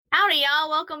Howdy, y'all.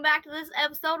 Welcome back to this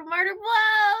episode of Murder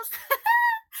Blows.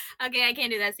 Okay, I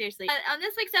can't do that seriously. On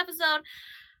this week's episode,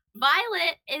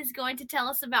 Violet is going to tell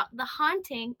us about the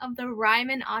haunting of the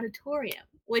Ryman Auditorium,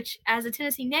 which, as a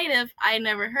Tennessee native, I had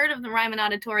never heard of the Ryman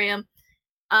Auditorium.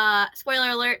 Spoiler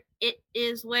alert, it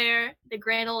is where the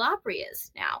Grand Ole Opry is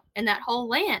now, in that whole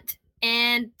land.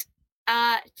 And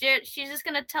she's just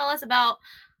going to tell us about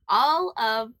all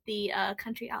of the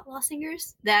country outlaw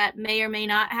singers that may or may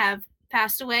not have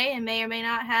passed away and may or may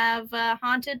not have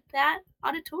haunted that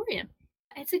auditorium.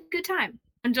 It's a good time.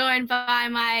 I'm joined by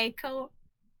my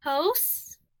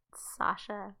co-hosts,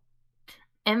 Sasha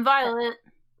and Violet.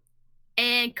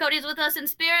 And Cody's with us in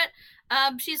spirit.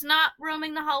 She's not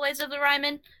roaming the hallways of the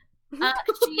Ryman.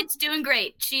 She's doing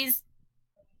great. She's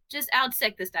just out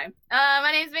sick this time.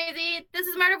 My name's Maisie. This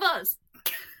is Murder Blows.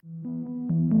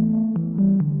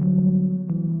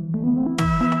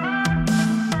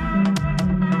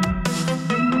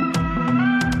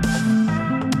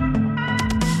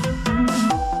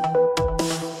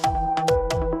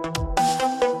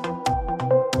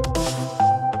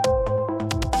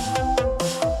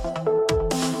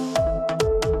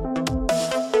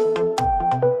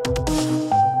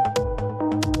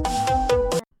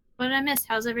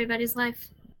 How's everybody's life?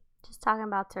 Just talking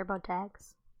about turbo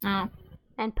tags. Oh.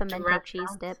 And pimento cheese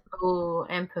dip. Oh,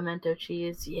 and pimento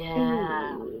cheese,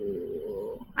 yeah.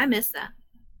 Ooh. I miss that.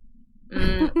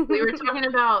 We were talking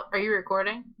about, are you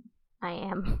recording? I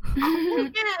am. Oh,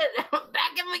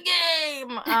 back in the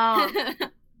game!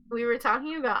 We were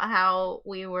talking about how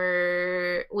we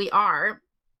are,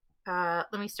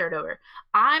 let me start over.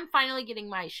 I'm finally getting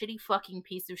my shitty fucking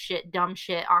piece of shit, dumb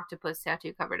shit octopus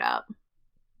tattoo covered up.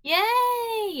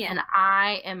 Yay! And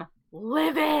I am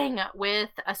living with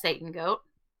a Satan goat.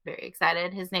 Very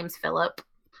excited. His name's Philip.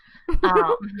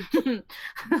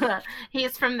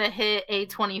 He's from the hit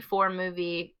A24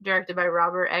 movie directed by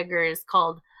Robert Eggers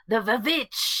called The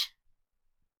Vavitch.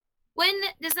 When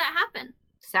does that happen?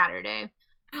 Saturday.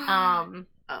 Oh,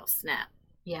 snap.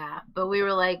 Yeah, but we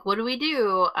were like, what do we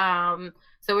do?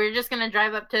 So we were just going to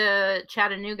drive up to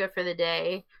Chattanooga for the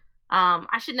day.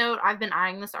 I should note, I've been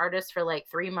eyeing this artist for like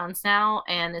 3 months now,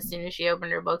 and as soon as she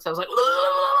opened her books, I was like,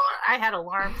 I had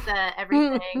alarm set,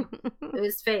 everything. It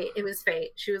was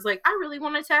fate. She was like, I really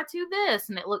want to tattoo this,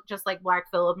 and it looked just like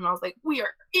Black Phillip, and I was like, we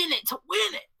are in it to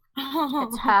win it.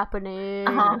 It's happening.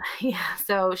 Yeah,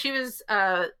 so she was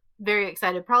very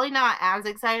excited. Probably not as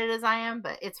excited as I am,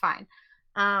 but it's fine.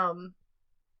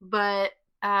 But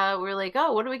we're like,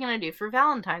 oh, what are we going to do for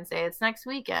Valentine's Day? It's next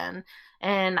weekend.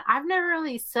 And I've never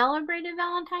really celebrated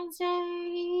Valentine's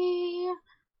Day.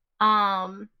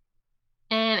 And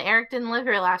Eric didn't live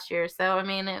here last year. So, I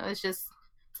mean, it was just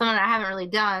something I haven't really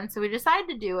done. So we decided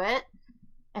to do it.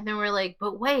 And then we're like,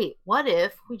 but wait, what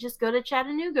if we just go to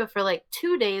Chattanooga for like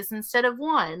 2 days instead of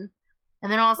 1?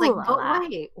 And then I was like, but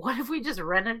wait, what if we just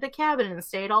rented a cabin and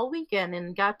stayed all weekend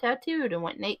and got tattooed and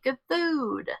went and ate good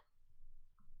food?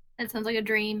 That sounds like a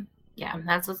dream. Yeah,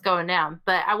 that's what's going down.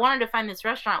 But I wanted to find this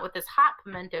restaurant with this hot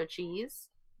pimento cheese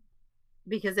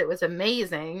because it was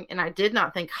amazing. And I did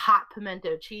not think hot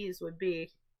pimento cheese would be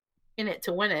in it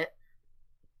to win it.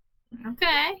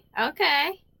 Okay.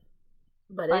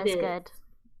 But it is good.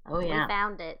 Oh, yeah. We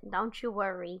found it. Don't you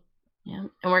worry. Yeah.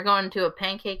 And we're going to a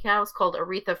pancake house called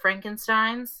Aretha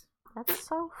Frankenstein's. That's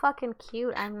so fucking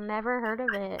cute. I've never heard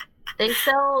of it. They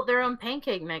sell their own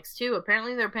pancake mix, too.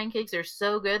 Apparently their pancakes are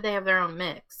so good, they have their own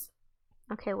mix.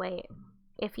 Okay, wait.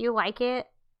 If you like it,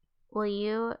 will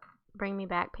you bring me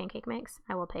back pancake mix?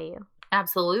 I will pay you.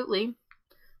 Absolutely.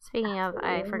 Speaking of,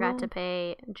 I forgot to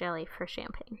pay Jelly for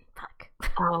champagne. Fuck.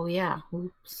 Oh, yeah.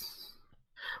 Oops.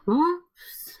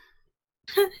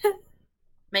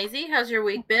 Maisie, how's your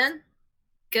week been?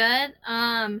 Good.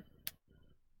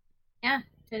 Yeah,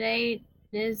 today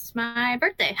is my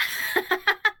birthday.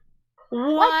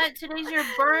 What? Today's your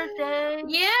birthday?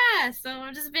 Yeah, so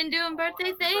I've just been doing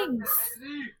birthday things.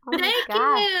 Oh Thank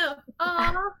you.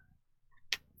 Aw.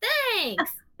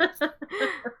 Thanks.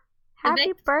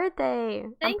 Happy birthday.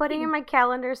 I'm putting in my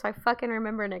calendar so I fucking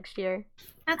remember next year.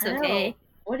 That's okay.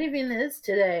 What even is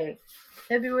today?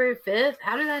 February 5th?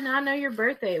 How did I not know your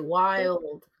birthday?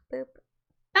 Wild. Boop.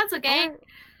 That's okay.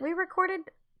 We recorded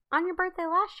on your birthday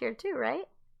last year too, right?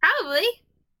 Probably.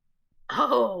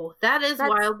 Oh, that's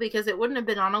wild because it wouldn't have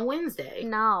been on a Wednesday.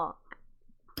 No.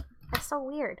 That's so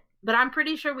weird. But I'm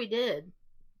pretty sure we did.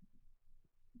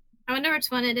 I wonder which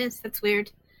one it is. That's weird.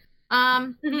 Yeah.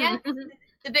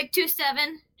 The big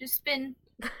 2-7. Just been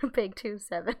Big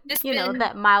 2-7. Just you know, been-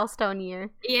 that milestone year.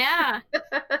 Yeah.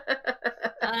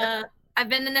 I've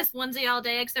been in this onesie all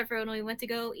day except for when we went to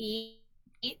go eat.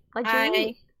 What'd you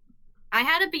eat? I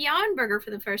had a Beyond Burger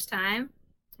for the first time.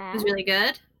 It was really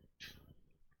good.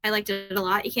 I liked it a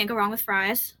lot. You can't go wrong with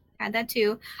fries. Had that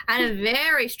too. I had a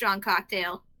very strong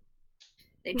cocktail.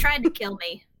 They tried to kill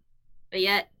me, but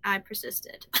yet I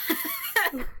persisted.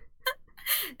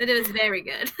 But it was very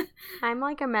good. I'm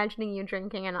like imagining you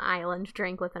drinking an island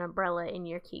drink with an umbrella in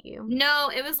your kiyu. No,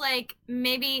 it was like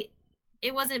maybe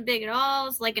it wasn't big at all. It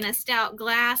was like in a stout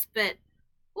glass, but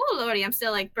oh lordy, I'm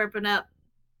still like burping up.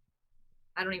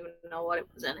 I don't even know what it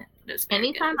was in it. It was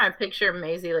Anytime I picture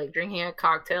Maisie like drinking a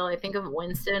cocktail, I think of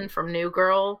Winston from New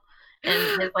Girl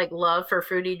and his like love for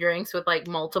fruity drinks with like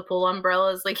multiple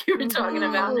umbrellas, like you were talking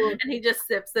about, and he just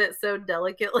sips it so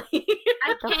delicately.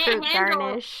 I The can't fruit handle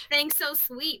garnish. things so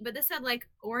sweet, but this had like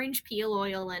orange peel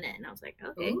oil in it, and I was like,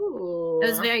 okay, Ooh. it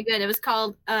was very good. It was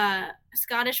called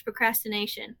Scottish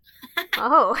Procrastination.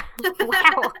 Oh,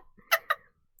 wow.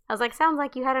 I was like, sounds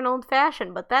like you had an old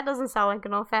fashioned, but that doesn't sound like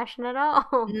an old fashioned at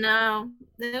all. No,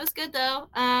 it was good though.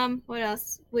 What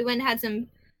else? We went and had some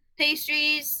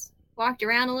pastries, walked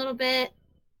around a little bit.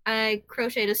 I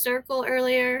crocheted a circle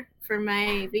earlier for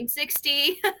my big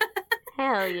 60.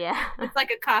 Hell yeah. It's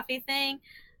like a coffee thing.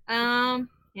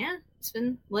 Yeah, it's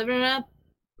been living it up.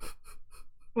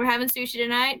 We're having sushi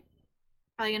tonight.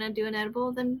 Probably gonna do an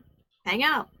edible, then hang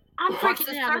out. I'm Watch freaking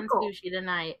the having circle. sushi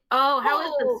tonight. Oh, how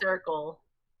is Oh. the circle?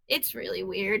 It's really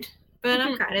weird, but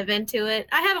I'm kind of into it.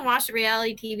 I haven't watched a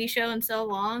reality TV show in so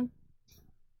long.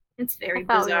 It's very I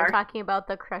thought we were bizarre. talking about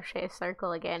the crochet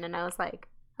circle again, and I was like,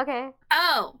 okay.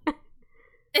 Oh,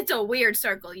 it's a weird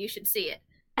circle. You should see it.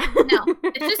 No,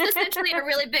 it's just essentially a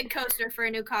really big coaster for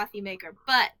a new coffee maker.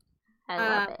 But I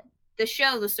love it. the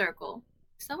show, The Circle.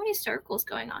 So many circles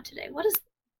going on today. What is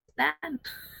that?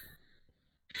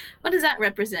 What does that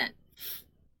represent?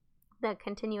 The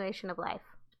continuation of life.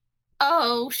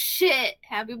 Oh shit!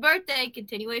 Happy birthday,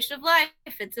 continuation of life.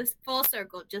 It's a full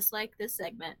circle, just like this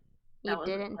segment. You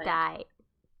didn't die.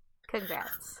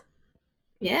 Congrats.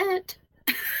 Yet.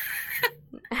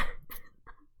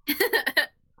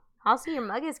 Also, your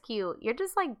mug is cute. You're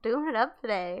just like doing it up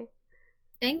today.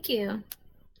 Thank you.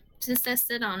 Just I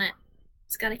sit on it.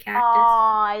 It's got a Oh, cactus.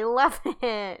 I love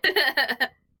it. Is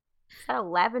that a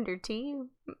lavender tea?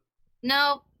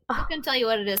 No, I couldn't tell you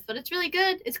what it is, but it's really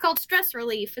good. It's called Stress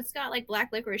Relief. It's got like black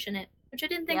licorice in it, which I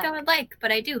didn't think I would like,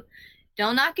 but I do.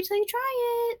 Don't knock it till you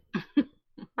try it.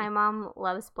 My mom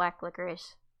loves black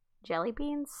licorice jelly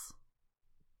beans.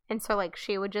 And so, like,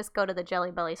 she would just go to the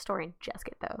Jelly Belly store and just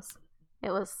get those.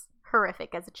 It was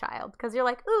horrific as a child, because you're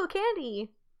like, ooh,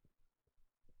 candy.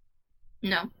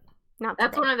 No. Not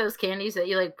That's today. one of those candies that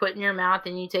you like put in your mouth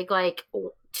and you take like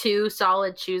 2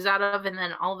 solid chews out of, and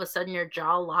then all of a sudden your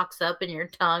jaw locks up and your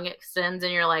tongue extends,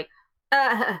 and you're like,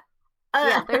 Yeah,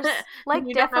 there's like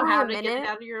you don't know definitely how a to get minute. it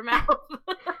out of your mouth.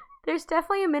 There's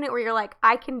definitely a minute where you're like,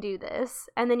 I can do this.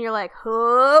 And then you're like,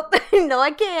 oh, no, I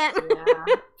can't.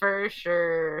 Yeah, for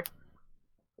sure.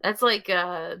 That's like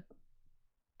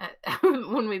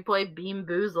when we play Bean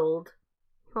Boozled.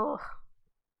 Oh,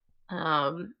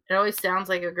 It always sounds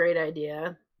like a great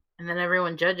idea, and then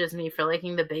everyone judges me for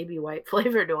liking the baby white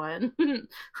flavored one.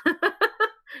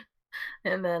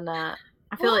 And then I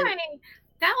feel Why? like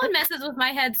That one messes with my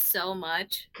head so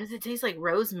much. because it tastes like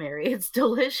rosemary, it's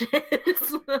delicious.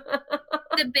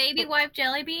 The baby wipe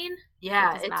jelly bean?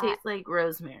 Yeah, does it not. tastes like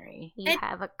rosemary. you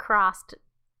have a crossed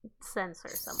sensor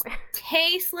somewhere.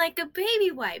 Tastes like a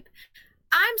baby wipe.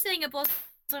 I'm saying it both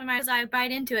of my eyes. I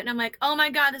bite into it and I'm like, oh my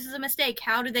god, this is a mistake.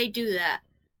 How did they do that?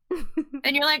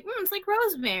 And you're like, it's like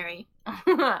rosemary.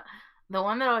 The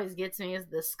one that always gets me is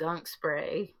the skunk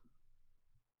spray.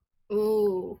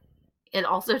 Ooh. It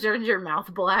also turns your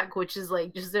mouth black, which is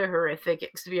like just a horrific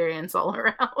experience all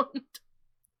around.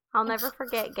 I'll never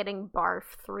forget getting barf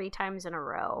 3 times in a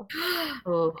row.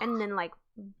 Oh, And then, like,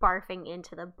 barfing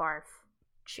into the barf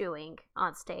chewing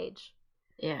on stage.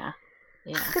 yeah.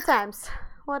 Yeah. Good times.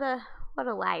 What a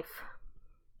life.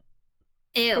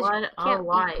 Ew. What You a can't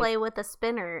life. play with a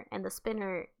spinner, and the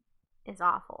spinner is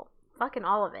awful. Fucking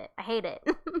all of it. I hate it.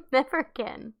 Never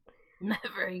again.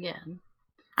 Never again.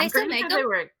 They I'm still pretty make sure they them?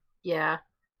 were. Yeah.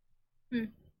 Hmm.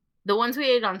 The ones we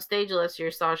ate on stage last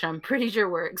year, Sasha, I'm pretty sure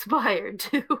were expired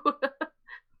too.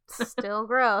 Still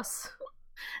gross.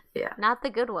 Yeah. Not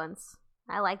the good ones.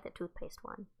 I like the toothpaste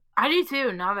one. I do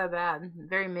too. Not that bad.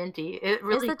 Very minty. It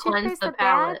really the cleansed toothpaste the that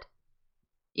palate. bad?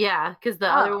 Yeah, because the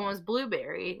other Oh. one was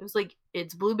blueberry. It was like,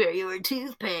 it's blueberry or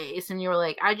toothpaste. And you were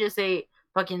like, I just ate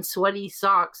fucking sweaty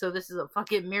socks, so this is a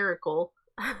fucking miracle.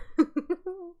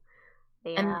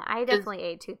 Yeah, And I definitely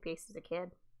ate toothpaste as a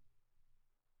kid.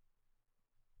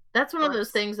 That's one of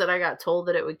those Gross. things that I got told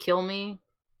that it would kill me.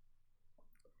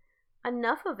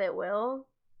 Enough of it will.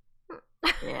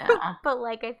 Yeah. But,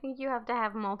 like, I think you have to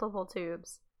have multiple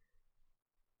tubes.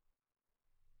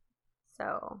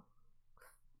 So,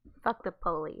 fuck the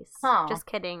police. Huh. Just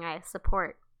kidding, I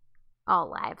support all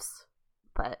lives.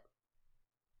 But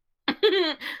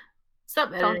Stop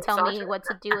editing, don't tell Sasha. me what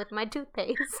to do with my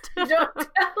toothpaste. Don't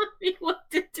tell me what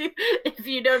to do. If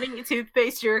you don't eat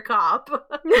toothpaste, you're a cop.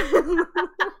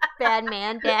 Bad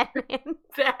man, bad man.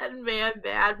 Bad man,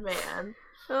 bad man.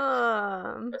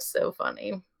 That's so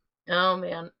funny. Oh,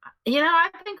 man. I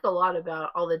think a lot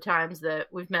about all the times that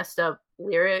we've messed up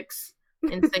lyrics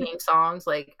in singing songs.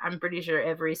 Like, I'm pretty sure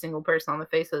every single person on the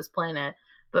face of this planet.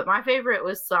 But my favorite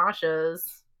was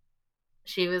Sasha's.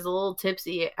 She was a little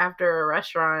tipsy after a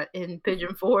restaurant in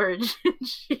Pigeon Forge.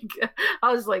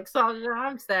 I was like, Sasha,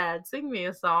 I'm sad. Sing me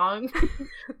a song.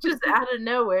 Just out of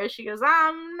nowhere, she goes,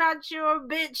 I'm not your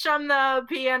bitch. I'm the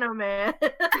piano man.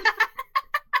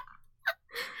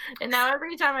 And now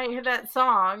every time I hear that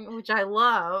song, which I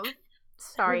love.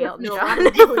 Sorry, Elton No, John.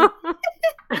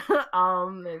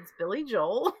 It's Billy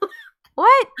Joel.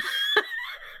 What?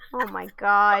 Oh my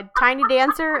god. Tiny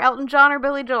Dancer, Elton John, or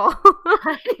Billy Joel?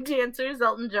 Tiny Dancer is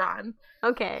Elton John.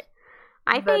 Okay.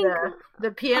 I think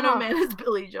the piano man is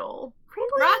Billy Joel.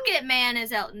 Really? Rocket Man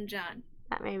is Elton John.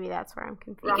 Maybe that's where I'm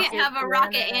You confused. can't have a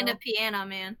rocket and a piano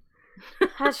man.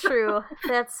 That's true.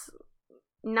 That's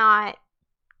not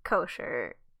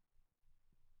kosher.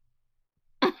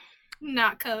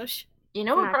 Not kosher. You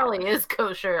know what Not probably is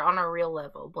kosher on a real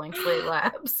level? Blank Slate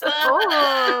Labs.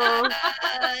 Oh.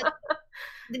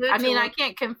 I mean, I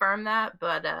can't confirm that,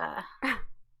 but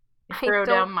throw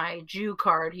down my Jew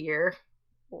card here.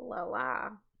 Voila.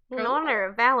 In honor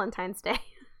of Valentine's Day.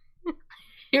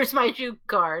 Here's my Jew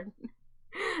card.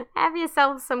 Have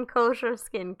yourself some kosher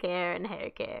skincare and hair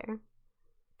care.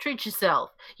 Treat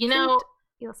yourself. Yourself.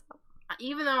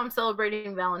 Even though I'm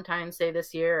celebrating Valentine's Day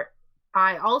this year,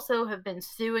 I also have been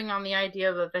stewing on the idea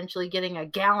of eventually getting a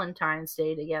Galentine's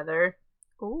Day together.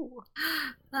 Ooh.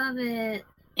 Love it.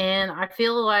 And I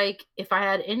feel like if I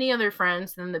had any other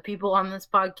friends than the people on this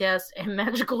podcast and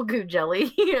Magical Goo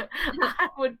Jelly, I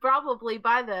would probably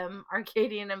buy them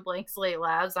Arcadian and Blank Slate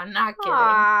Labs. I'm not kidding.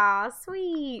 Aw,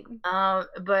 sweet.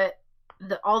 But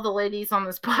all the ladies on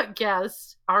this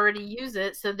podcast already use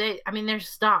it, so they're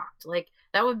stocked. Like,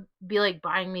 that would be like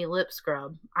buying me lip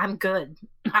scrub. I'm good.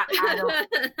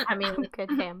 I mean, Good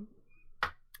Pam.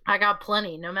 I got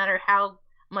plenty, no matter how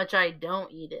much I don't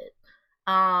eat it.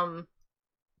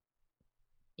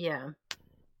 Yeah.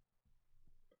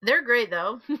 They're great,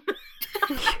 though.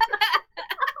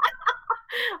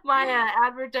 My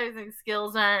advertising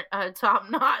skills aren't top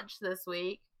notch this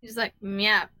week. He's like,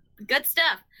 yeah, good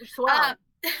stuff. Swell.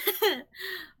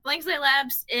 Blank Slate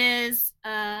Labs is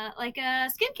like a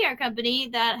skincare company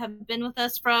that have been with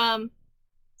us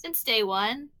since day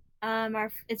one.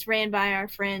 It's ran by our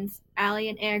friends Allie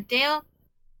and Eric Dale,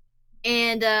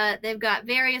 and they've got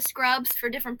various scrubs for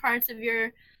different parts of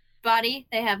your body.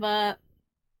 They have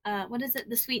what is it?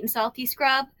 The sweet and salty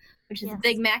scrub, which is the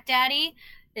Big Mac Daddy.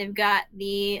 They've got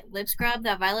the lip scrub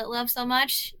that Violet loves so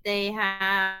much. They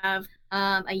have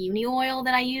a uni oil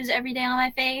that I use every day on my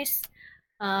face.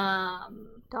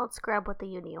 Don't scrub with the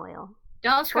uni oil.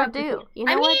 Don't scrub. Or do. You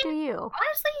know what? Do you?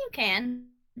 Honestly, you can.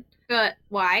 But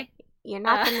why? You're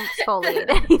not going to exfoliate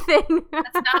anything.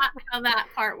 That's not how that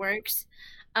part works.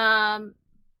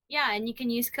 Yeah, and you can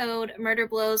use code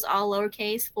MurderBlows, all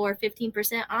lowercase, for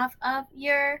 15% off of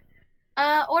your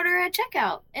order at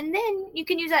checkout. And then you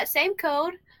can use that same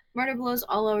code, MurderBlows,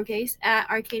 all lowercase, at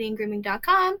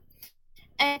ArcadianGrooming.com.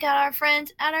 And got our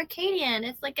friends at Arcadian.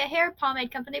 It's like a hair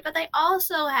pomade company, but they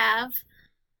also have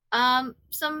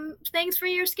some things for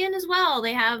your skin as well.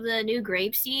 They have the new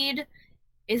grapeseed.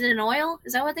 Is it an oil?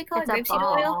 Is that what they call it? Grapeseed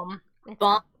oil?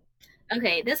 Balm.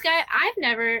 Okay, this guy, I've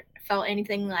never felt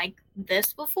anything like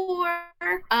this before.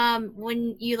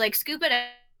 When you like scoop it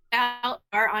out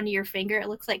onto your finger, it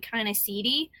looks like kind of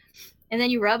seedy, and then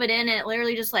you rub it in, and it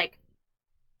literally just like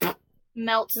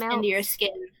melts into your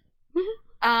skin.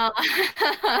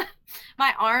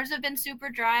 My arms have been super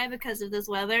dry because of this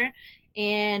weather,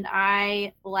 and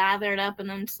I lather it up and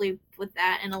then sleep with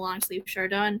that in a long sleeve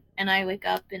shirt on, and I wake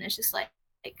up and it's just like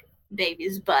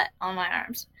baby's butt on my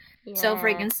arms. Yes. So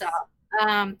freaking soft.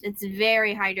 It's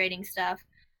very hydrating stuff.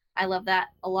 I love that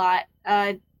a lot.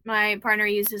 My partner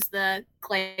uses the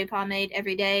clay pomade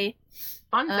every day.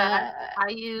 Fun fact, I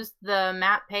used the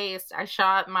matte paste. I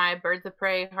shot my Birds of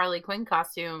Prey Harley Quinn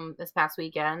costume this past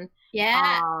weekend.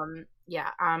 Yeah.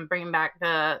 I'm bringing back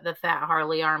the fat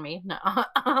Harley army.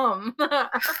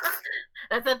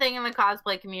 That's a thing in the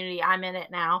cosplay community. I'm in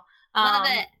it now. Love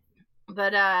it.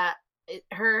 But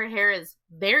her hair is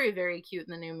very, very cute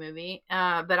in the new movie.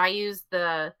 But I used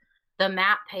the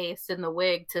matte paste in the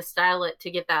wig to style it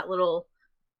to get that little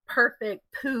perfect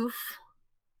poof.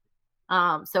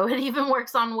 So it even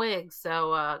works on wigs.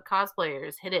 So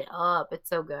cosplayers, hit it up. It's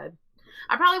so good.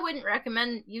 I probably wouldn't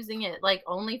recommend using it like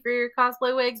only for your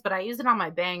cosplay wigs, but I use it on my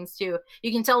bangs too.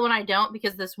 You can tell when I don't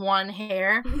because this one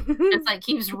hair it's like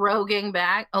keeps roguing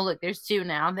back. Oh look, there's two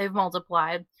now. They've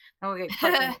multiplied. Oh, look at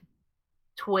fucking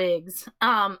twigs.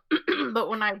 But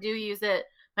when I do use it,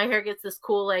 my hair gets this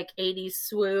cool like 80s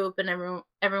swoop, and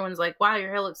everyone's like, "Wow, your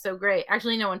hair looks so great."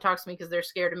 Actually, no one talks to me because they're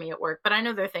scared of me at work, but I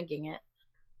know they're thinking it.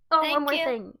 Oh, Thank one more you.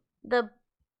 thing.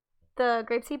 The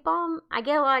grapeseed balm, I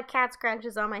get a lot of cat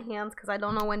scratches on my hands because I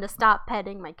don't know when to stop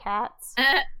petting my cats.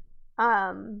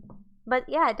 But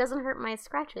yeah, it doesn't hurt my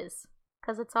scratches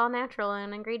because it's all natural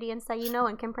and ingredients that you know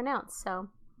and can pronounce. So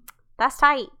that's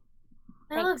tight.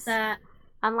 I love that.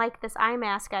 Unlike this eye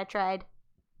mask I tried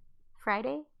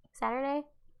Saturday,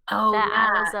 Oh, that yeah.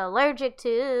 I was allergic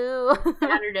to.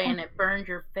 Saturday, and it burned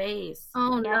your face.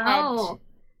 Oh Yeah, no.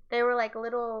 They were like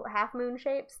little half moon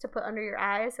shapes to put under your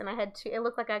eyes, and I had to. It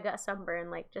looked like I got sunburn,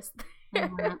 like just.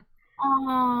 Mhm.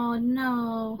 Oh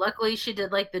no. Luckily, she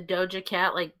did like the Doja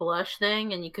Cat like blush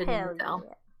thing, and you couldn't Hell even tell.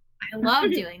 yeah. I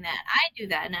love doing that. I do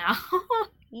that now.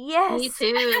 Yes. Me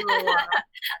too.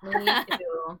 Me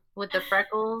too. With the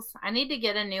freckles, I need to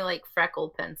get a new like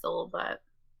freckle pencil, but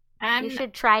You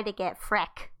should try to get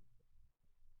Freck.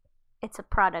 It's a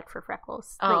product for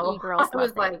freckles. The oh, e-girls I was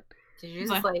love like, it. did you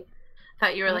just like?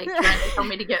 Thought you were like trying to tell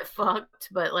me to get fucked,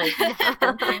 but like you're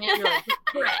like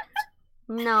freck.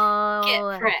 No. Get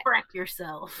Go Freck. freck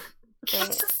yourself.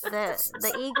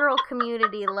 The e-girl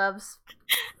community loves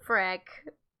Freck.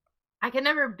 I can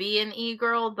never be an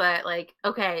e-girl, but like,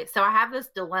 okay, so I have this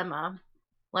dilemma.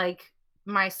 Like,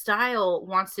 my style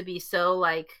wants to be so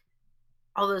like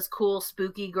all those cool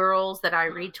spooky girls that I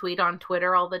retweet on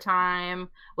Twitter all the time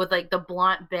with like the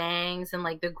blunt bangs and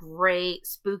like the great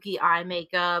spooky eye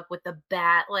makeup with the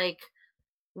bat like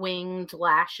winged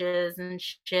lashes and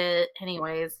shit.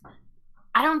 Anyways,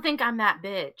 I don't think I'm that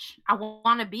bitch. I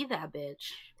want to be that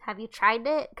bitch. Have you tried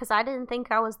it? Because I didn't think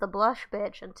I was the blush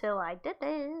bitch until I did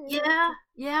it.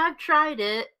 Yeah, I've tried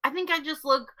it. I think I just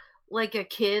look like a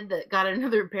kid that got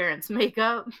another parent's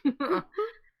makeup.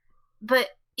 But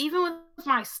even with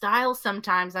my style,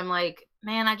 sometimes I'm like,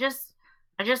 man, I just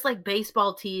like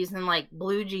baseball tees and like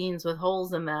blue jeans with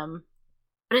holes in them.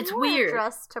 But it's You wore a weird.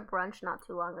 dress to brunch not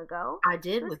too long ago. I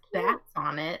did It was with cute. bats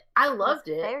on it. I loved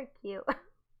it. Very cute.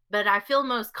 But I feel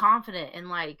most confident in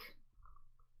like,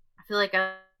 I feel like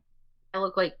I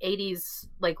look like 80s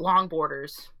like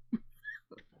longboarders.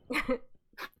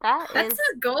 That's That's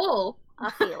a goal,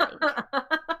 a feeling.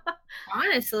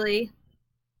 honestly.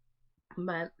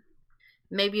 But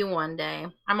maybe one day.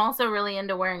 I'm also really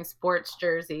into wearing sports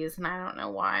jerseys, and I don't know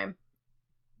why.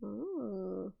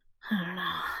 Ooh. I don't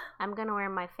know. I'm gonna wear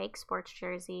my fake sports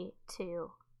jersey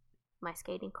to my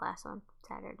skating class on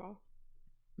Saturday.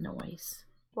 Noise.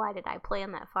 Why did I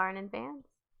plan that far in advance?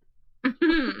 It's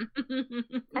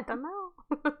I don't know.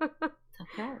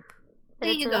 okay. But There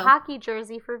it's you a go. hockey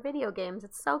jersey for video games.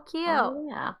 It's so cute. Oh,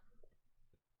 yeah.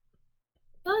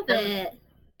 Love it.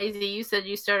 Daisy, you said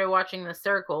you started watching The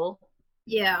Circle.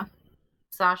 Yeah.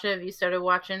 Sasha, have you started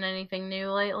watching anything new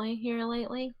lately?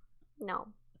 No.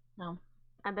 No.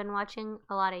 I've been watching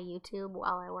a lot of YouTube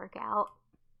while I work out.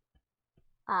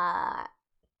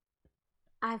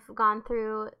 I've gone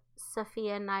through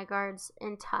Sophia Nygaard's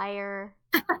entire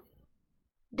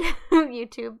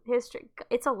YouTube history.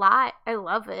 It's a lot. I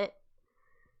love it.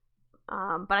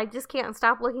 But I just can't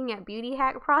stop looking at beauty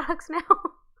hack products now.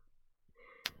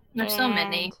 There's so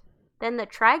many. And then the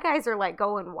Try Guys are like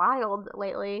going wild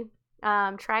lately.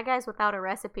 Try Guys without a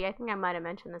recipe. I think I might have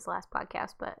mentioned this last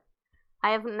podcast, but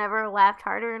I have never laughed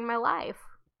harder in my life.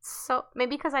 So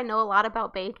maybe because I know a lot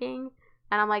about baking,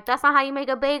 and I'm like, that's not how you make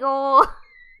a bagel.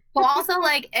 Well, also,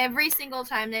 like, every single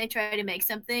time they try to make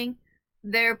something,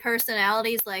 their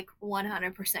personalities, like,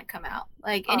 100% come out.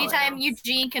 Like, Oh, anytime yes.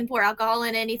 Eugene can pour alcohol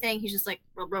in anything, he's just like,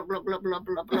 blah, blah, blah, blah, blah,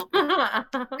 blah, blah, blah.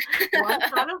 One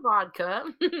shot of vodka.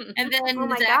 And then Oh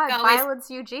my Zach god, always, violence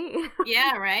Eugene.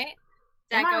 yeah, right?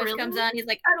 Zach Am I always really? comes on, he's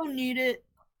like, I don't need it.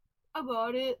 I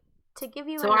bought it. To give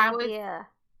you So an I would- idea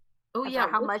Oh, of yeah.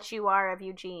 how much you are of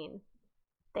Eugene.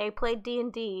 They played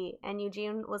D&D, and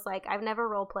Eugene was like, I've never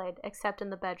roleplayed except in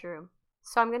the bedroom.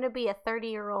 So I'm going to be a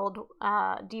 30-year-old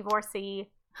divorcee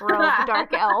rogue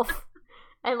dark elf.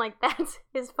 And, like, that's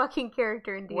his fucking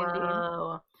character in D&D.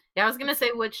 Whoa. Yeah, I was going to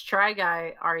say, which Try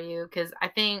Guy are you? Because I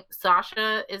think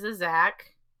Sasha is a Zach.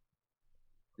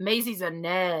 Maisie's a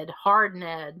Ned. Hard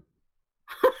Ned.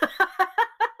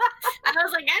 I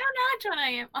was like, I don't know which one I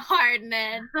am. Hard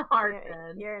Ned. Hard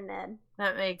Ned. You're a Ned.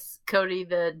 That makes Cody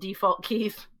the default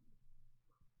Keith.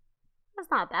 That's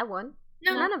not a bad one.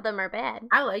 No. None of them are bad.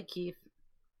 I like Keith.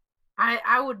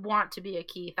 I would want to be a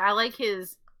Keith. I like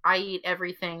his I eat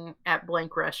everything at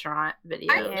blank restaurant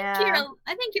video. I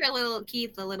think you're a little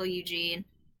Keith, a little Eugene.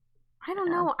 I don't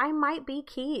know. I might be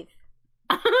Keith.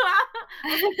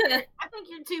 I think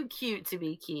you're too cute to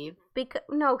be Keith.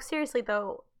 No, seriously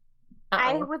though.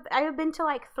 I have been to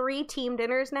like 3 team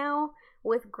dinners now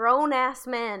with grown ass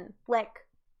men. Like,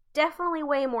 definitely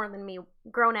way more than me,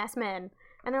 grown ass men.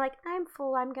 And they're like, I'm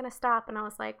full, I'm gonna stop. And I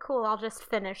was like, cool, I'll just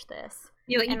finish this.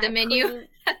 You'll eat the menu?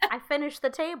 I finished the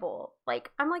table.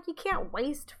 Like, I'm like, you can't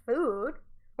waste food.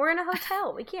 We're in a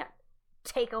hotel. We can't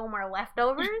take home our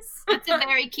leftovers. That's a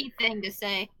very Keith thing to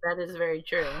say. That is very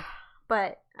true.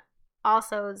 But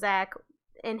also, Zach,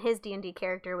 in his D&D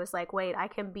character, was like, wait, I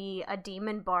can be a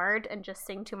demon bard and just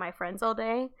sing to my friends all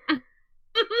day?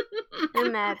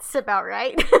 And that's about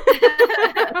right.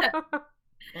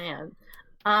 Man.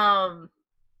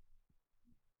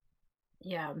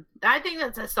 Yeah, I think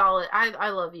that's a solid. I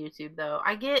love YouTube though.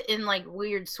 I get in like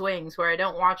weird swings where I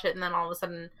don't watch it, and then all of a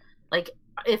sudden, like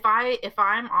if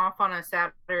I'm off on a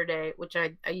Saturday, which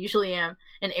I usually am,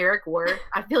 and Eric works,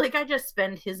 I feel like I just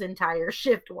spend his entire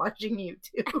shift watching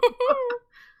YouTube.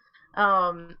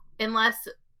 Unless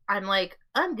I'm like,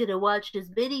 I'm gonna watch as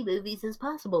many movies as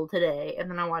possible today, and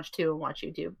then I watch 2 and watch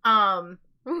YouTube.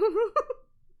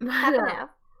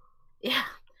 Yeah.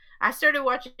 I started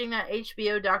watching that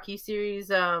HBO docuseries,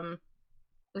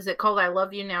 was it called I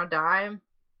Love You Now Die?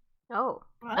 Oh.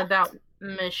 What? About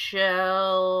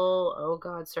Michelle, oh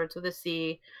god, starts with a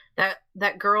C.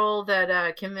 That girl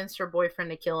that convinced her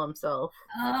boyfriend to kill himself.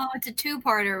 Oh, it's a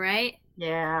 2-parter, right?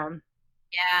 Yeah.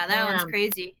 Yeah, that one's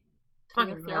crazy. Do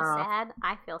you feel sad?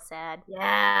 I feel sad.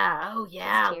 Yeah. Oh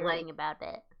yeah. Just hearing about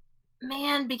it.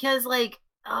 Man, because like,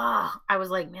 I was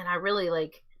like, man, I really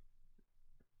like,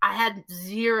 I had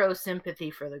zero sympathy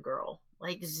for the girl.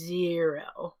 Like,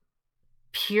 zero.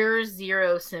 Pure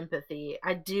zero sympathy.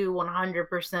 I do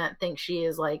 100% think she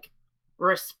is, like,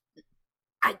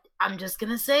 I'm just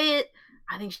gonna say it.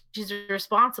 I think she's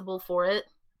responsible for it.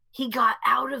 He got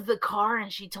out of the car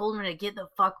and she told him to get the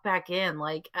fuck back in.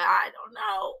 Like, I don't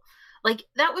know. Like,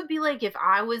 that would be like if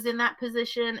I was in that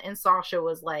position and Sasha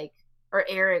was like, or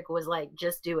Eric was like,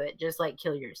 just do it. Just, like,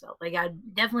 kill yourself. Like,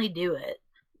 I'd definitely do it.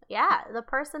 Yeah, the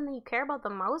person that you care about the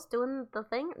most doing the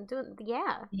thing,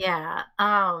 yeah.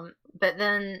 But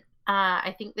then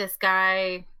I think this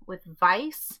guy with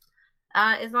Vice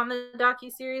is on the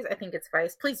docuseries. I think it's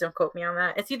Vice. Please don't quote me on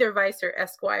that. It's either Vice or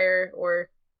Esquire or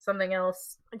something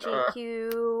else.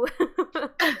 GQ.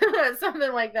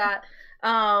 Something like that.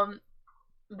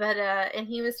 But and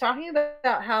he was talking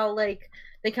about how like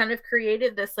they kind of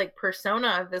created this like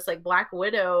persona of this like Black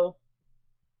Widow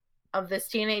of this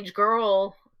teenage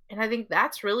girl. And I think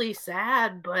that's really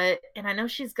sad, and I know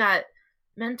she's got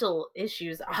mental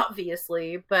issues,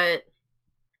 obviously, but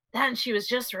then she was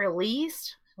just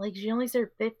released. Like, she only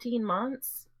served 15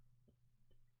 months.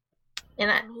 And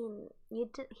I mean, she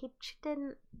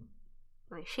didn't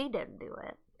do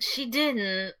it. She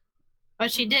didn't. But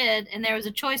she did, and there was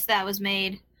a choice that was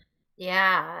made.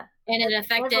 Yeah. And it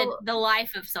affected the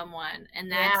life of someone, and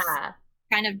that's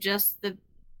kind of just the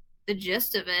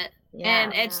gist of it. Yeah,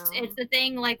 and it's the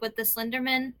thing like with the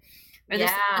Slenderman or the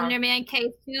Slenderman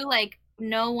case too, like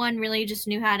no one really just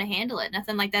knew how to handle it.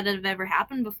 Nothing like that had ever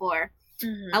happened before.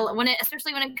 Mm-hmm.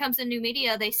 Especially when it comes to new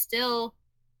media, they still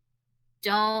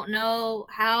don't know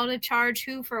how to charge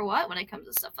who for what when it comes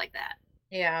to stuff like that.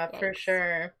 Yeah, for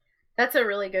sure. That's a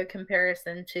really good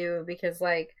comparison too, because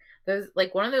like those,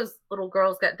 like one of those little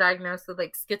girls got diagnosed with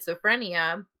like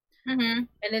schizophrenia. Mm-hmm.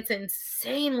 And it's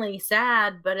insanely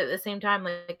sad, but at the same time,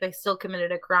 like they still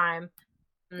committed a crime.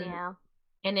 Yeah.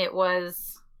 And it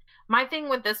was my thing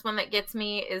with this one that gets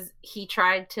me is he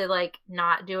tried to like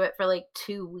not do it for like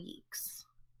 2 weeks,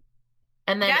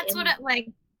 and then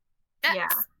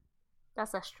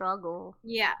that's a struggle.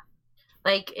 Yeah.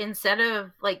 Like instead of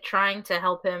like trying to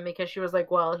help him because she was like,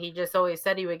 well, he just always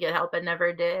said he would get help and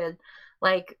never did.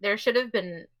 Like there should have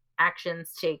been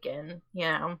actions taken, you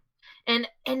know. And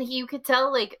you could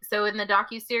tell, like, so in the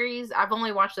docuseries, I've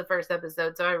only watched the first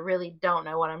episode, so I really don't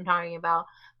know what I'm talking about.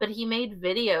 But he made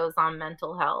videos on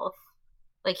mental health.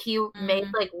 Like, he made,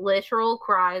 like, literal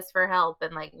cries for help,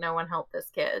 and, like, no one helped this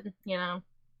kid, you know?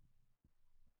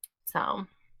 So,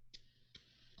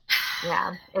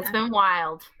 yeah, it's been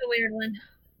wild. It's a weird one.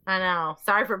 I know.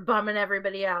 Sorry for bumming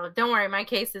everybody out. Don't worry, my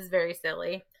case is very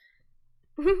silly.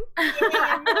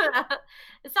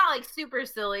 It's not, like, super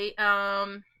silly.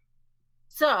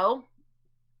 So,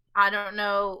 I don't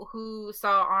know who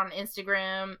saw on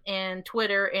Instagram and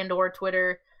Twitter or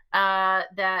Twitter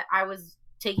that I was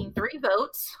taking 3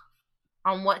 votes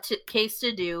on what case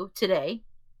to do today.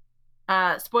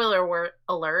 Spoiler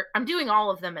alert, I'm doing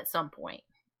all of them at some point.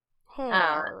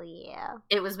 Hell yeah.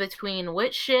 It was between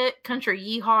witch shit, country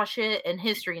yeehaw shit, and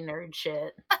history nerd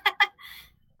shit.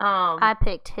 I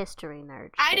picked history nerd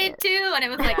shit. I did too, and it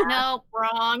was like, no,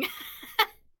 wrong.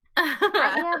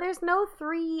 Yeah, there's no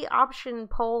 3-option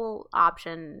poll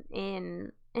option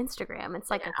in Instagram.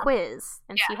 It's like a quiz,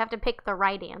 and so you have to pick the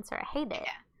right answer. I hate it.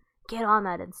 Get on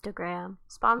that Instagram.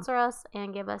 Sponsor us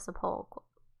and give us a poll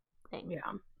thing.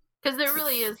 Yeah. Because there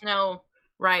really is no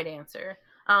right answer.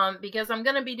 Because I'm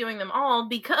going to be doing them all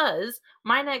because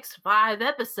my next 5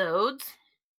 episodes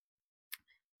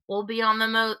will be on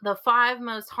the 5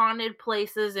 most haunted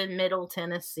places in Middle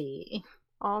Tennessee.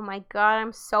 Oh my god,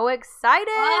 I'm so excited!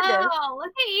 Wow, look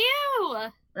at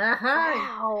you!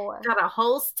 Wow. Got a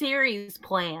whole series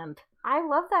planned. I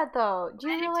love that though. Do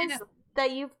you realize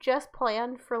that you've just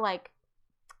planned for like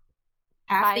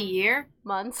half the year?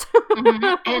 Months?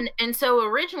 Mm-hmm. And so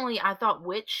originally I thought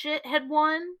witch shit had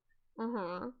won.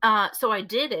 Mm-hmm. So I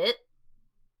did it.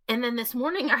 And then this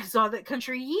morning I saw that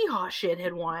country yeehaw shit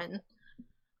had won.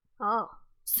 Oh.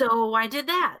 So I did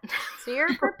that. So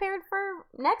you're prepared for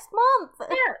next month.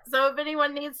 Yeah. So if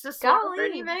anyone needs to swap or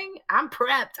anything, I'm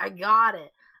prepped. I got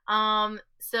it.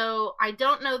 So I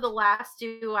don't know the last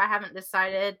 2. I haven't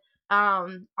decided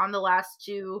on the last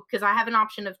 2 because I have an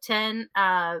option of 10.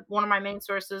 One of my main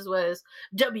sources was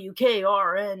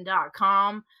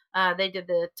WKRN.com. They did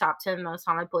the top 10 most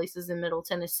haunted places in Middle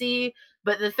Tennessee.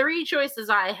 But the 3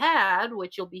 choices I had,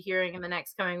 which you'll be hearing in the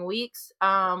next coming weeks,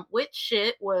 which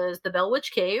shit was the Bell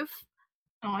Witch Cave.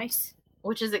 Nice.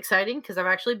 Which is exciting because I've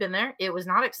actually been there. It was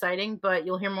not exciting, but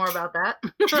you'll hear more about that.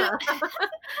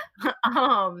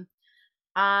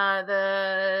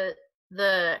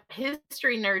 The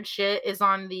history nerd shit is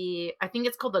on I think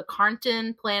it's called the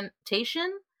Carnton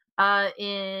Plantation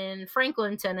in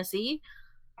Franklin, Tennessee.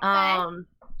 Okay.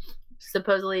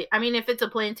 Supposedly, I mean, if it's a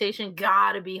plantation,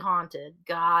 gotta be haunted.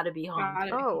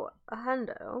 Oh, a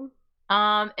hundo.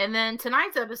 And then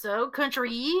tonight's episode,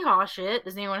 country yeehaw shit.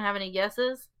 Does anyone have any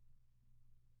guesses?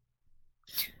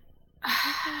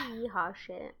 Yeehaw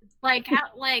shit. Like how?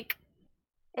 Like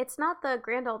it's not the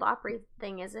Grand Ole Opry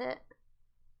thing, is it?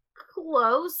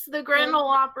 Close. The Grand Ole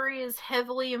Opry is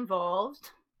heavily involved.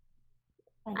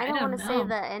 I don't want to say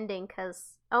the ending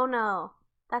because oh no,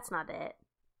 that's not it.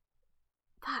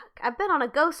 Fuck, I've been on a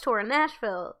ghost tour in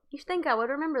Nashville. You think I would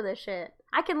remember this shit?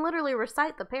 I can literally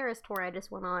recite the Paris tour I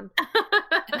just went on.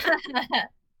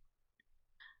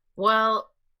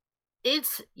 Well,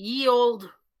 it's ye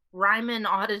old Ryman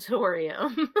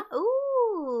Auditorium.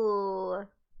 Ooh.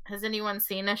 Has anyone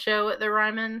seen a show at the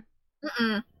Ryman?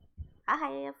 Mm-mm.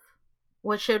 I have.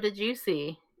 What show did you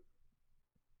see?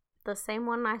 The same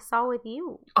one I saw with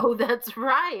you. Oh, that's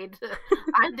right.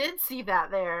 I did see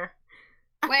that there.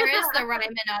 Where is the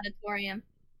Ryman Auditorium?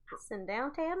 It's in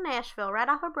downtown Nashville, right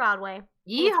off of Broadway.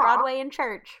 Yeah, Broadway and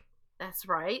Church. That's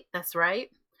right.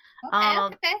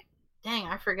 Okay. Dang,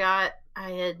 I forgot I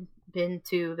had been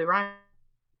to the Ryman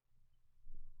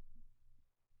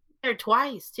there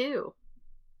twice too.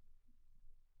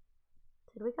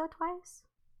 Did we go twice?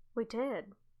 We did.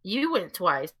 You went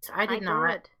twice. I did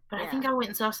not. But yeah. I think I went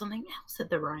and saw something else at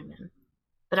the Ryman.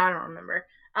 But I don't remember.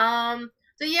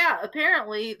 So yeah,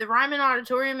 apparently the Ryman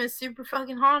Auditorium is super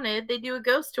fucking haunted. They do a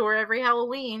ghost tour every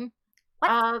Halloween.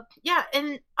 What? Yeah,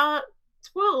 and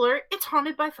spoiler alert, it's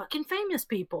haunted by fucking famous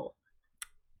people.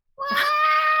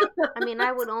 I mean,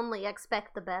 I would only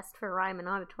expect the best for Ryman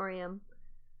Auditorium.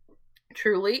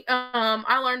 Truly.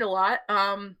 I learned a lot.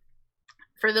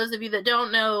 For those of you that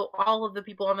don't know, all of the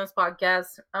people on this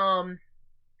podcast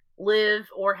live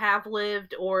or have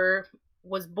lived or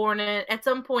was born in. At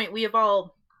some point, we have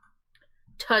all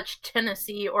touched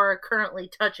Tennessee or are currently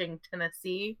touching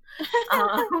Tennessee.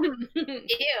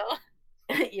 Ew.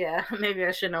 Yeah, maybe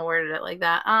I shouldn't have worded it like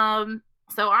that.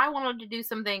 So I wanted to do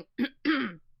something.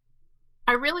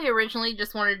 I really originally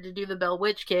just wanted to do the Bell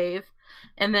Witch Cave,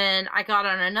 and then I got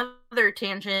on another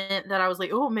tangent that I was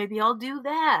like, oh, maybe I'll do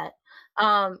that.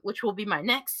 Which will be my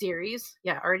next series.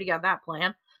 Yeah, I already got that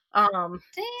plan. Damn,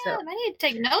 I need to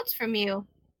take notes from you.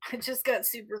 I just got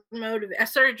super motivated. I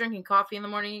started drinking coffee in the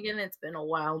morning again. It's been a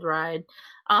wild ride.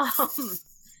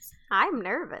 I'm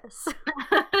nervous.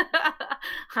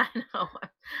 I know.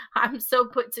 I'm so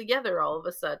put together all of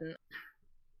a sudden.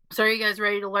 So are you guys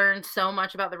ready to learn so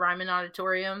much about the Ryman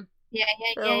Auditorium? Yeah.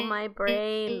 Fill my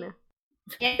brain.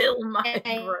 Fill my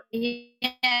brain.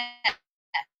 Yeah.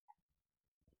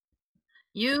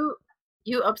 You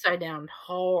You upside down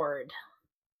hard.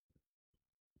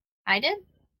 I did?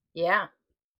 Yeah.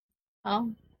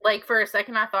 Oh. Like, for a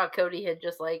second, I thought Cody had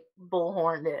just, like,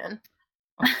 bullhorned in.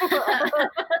 I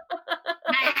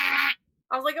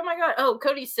was like, oh my god. Oh,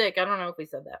 Cody's sick. I don't know if we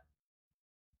said that.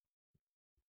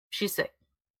 She's sick.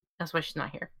 That's why she's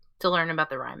not here. To learn about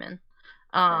the Ryman.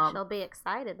 She'll be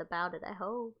excited about it, I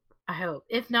hope. I hope.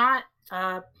 If not,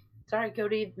 sorry,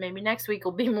 Cody, maybe next week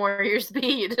will be more your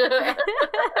speed.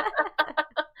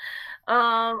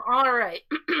 All right.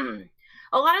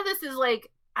 A lot of this is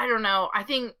like, I don't know. I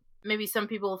think maybe some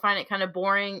people will find it kind of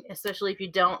boring, especially if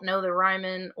you don't know the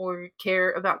Ryman or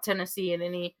care about Tennessee in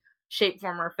any shape,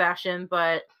 form, or fashion,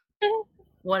 but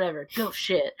whatever. Go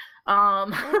shit.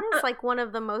 It is like one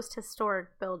of the most historic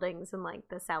buildings in like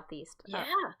the Southeast. Yeah.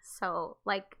 So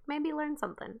like maybe learn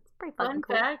something. It's pretty fucking Fun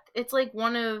cool. fact, it's like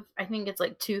one of, I think it's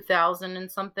like 2000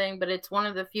 and something, but it's one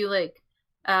of the few like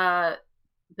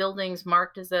buildings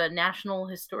marked as a National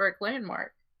Historic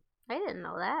Landmark. I didn't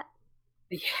know that.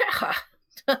 Yeah.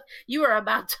 You are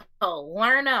about to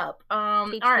learn up. All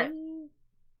right. Me.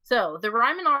 So the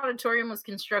Ryman Auditorium was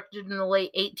constructed in the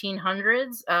late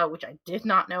 1800s, which I did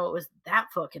not know it was that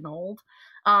fucking old,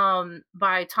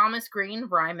 by Thomas Green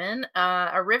Ryman,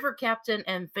 a river captain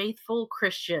and faithful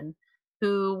Christian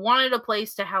who wanted a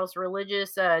place to house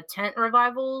religious tent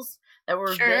revivals that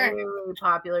were very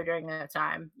popular during that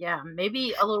time. Yeah,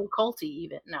 maybe a little culty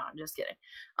even. No, I'm just kidding.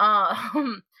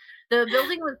 The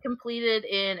building was completed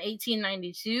in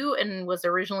 1892 and was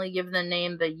originally given the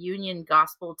name the Union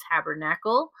Gospel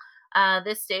Tabernacle.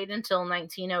 This stayed until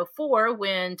 1904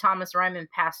 when Thomas Ryman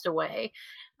passed away.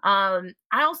 I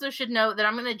also should note that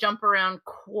I'm going to jump around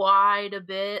quite a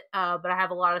bit, but I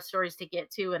have a lot of stories to get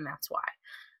to, and that's why.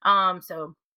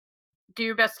 So do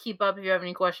your best to keep up. If you have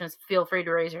any questions, feel free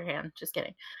to raise your hand. Just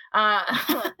kidding.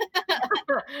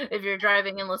 If you're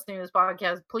driving and listening to this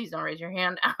podcast, please don't raise your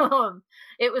hand.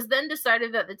 It was then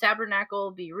decided that the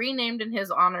tabernacle be renamed in his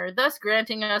honor, thus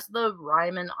granting us the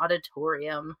Ryman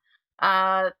Auditorium.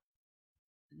 That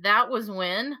was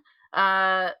when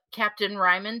Captain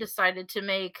Ryman decided to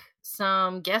make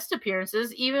some guest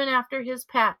appearances even after his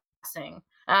passing.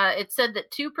 It said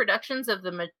that 2 productions of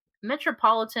the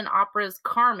Metropolitan Opera's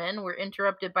Carmen were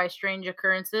interrupted by strange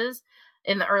occurrences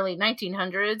in the early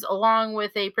 1900s, along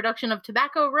with a production of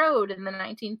Tobacco Road in the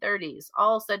 1930s,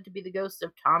 all said to be the ghost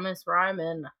of Thomas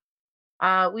Ryman.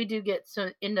 We do get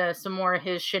into some more of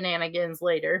his shenanigans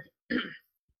later.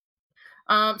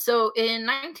 So in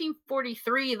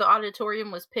 1943, the auditorium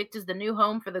was picked as the new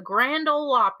home for the Grand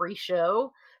Ole Opry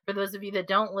Show. For those of you that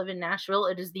don't live in Nashville,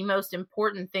 it is the most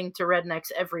important thing to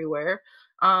rednecks everywhere.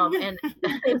 And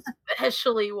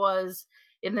especially was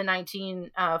in the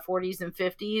 1940s and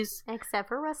 50s. Except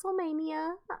for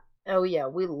WrestleMania. Oh, yeah,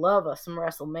 we love us some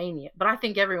WrestleMania. But I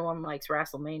think everyone likes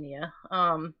WrestleMania.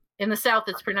 In the South,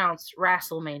 it's pronounced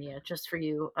WrestleMania, just for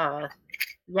you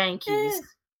Yankees.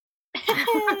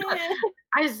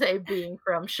 I say being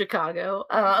from Chicago.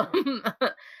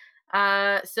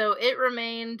 So it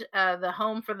remained the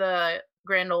home for the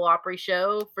Grand Ole Opry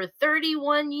Show for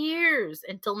 31 years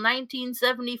until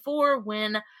 1974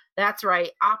 when, that's right,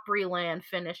 Opryland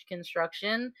finished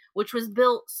construction, which was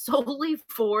built solely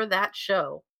for that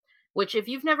show. Which, if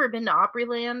you've never been to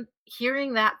Opryland,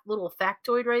 hearing that little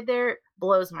factoid right there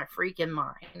blows my freaking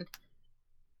mind.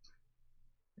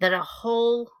 That a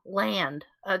whole land,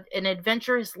 an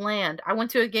adventurous land. I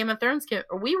went to a Game of Thrones,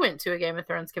 or we went to a Game of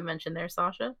Thrones convention there,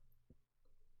 Sasha.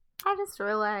 I just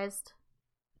realized.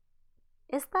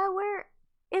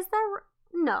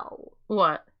 No.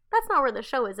 What? That's not where the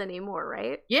show is anymore,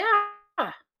 right? Yeah.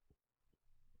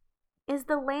 Is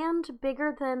the land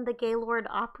bigger than the Gaylord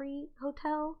Opry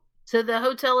Hotel? So the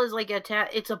hotel is like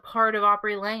it's a part of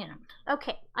Opryland.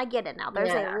 Okay, I get it now.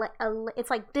 There's it's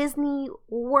like Disney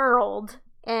World,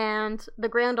 and the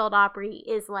Grand Ole Opry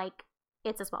is like,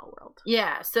 it's a small world.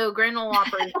 Yeah, so Grand Ole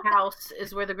Opry House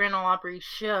is where the Grand Ole Opry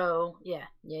Show. Yeah.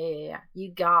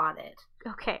 You got it.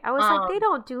 Okay, I was like, they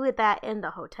don't do that in the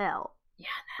hotel. Yeah,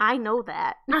 I know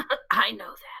that. I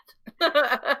know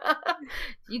that.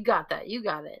 You got that. You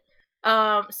got it.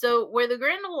 So where the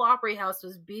Grand Ole Opry House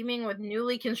was beaming with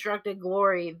newly constructed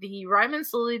glory, the Ryman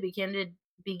slowly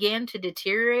began to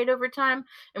deteriorate over time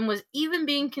and was even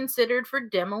being considered for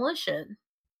demolition.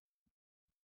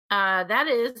 That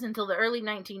is until the early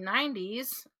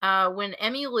 1990s, when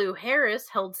Emmylou Harris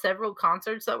held several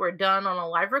concerts that were done on a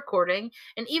live recording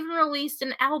and even released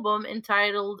an album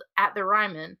entitled At the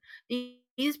Ryman.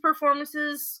 These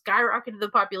performances skyrocketed the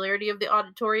popularity of the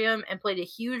auditorium and played a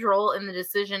huge role in the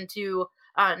decision to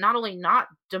not only not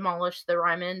demolish the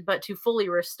Ryman, but to fully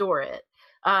restore it.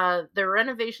 The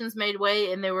renovations made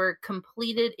way, and they were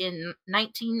completed in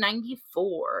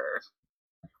 1994,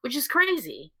 which is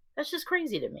crazy. That's just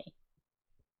crazy to me.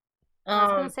 I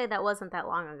was gonna say that wasn't that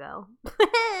long ago.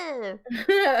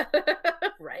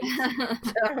 Right.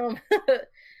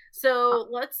 So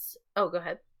let's. Oh, go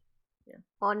ahead. Yeah.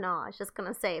 Oh no, I was just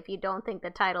gonna say, if you don't think the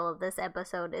title of this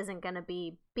episode isn't gonna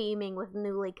be "Beaming with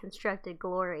Newly Constructed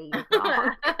Glory,"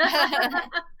 you're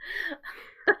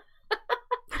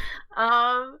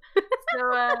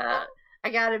wrong. I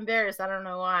got embarrassed. I don't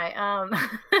know why.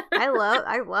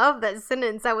 I love that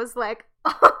sentence. I was like,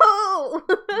 oh,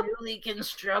 Newly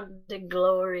constructed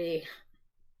glory.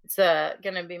 It's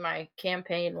gonna be my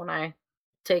campaign when I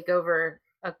take over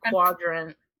a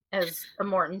quadrant as a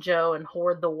Morton Joe and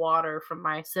hoard the water from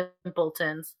my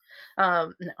simpletons.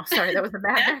 No, sorry, that was a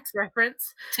Mad Max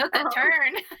reference. Took a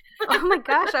turn. Oh my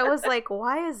gosh, I was like,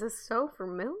 why is this so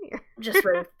familiar? Just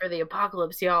ready for the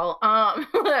apocalypse, y'all.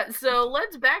 So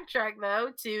let's backtrack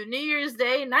though to New Year's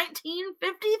Day,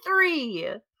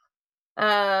 1953.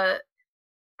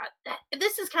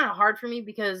 This is kind of hard for me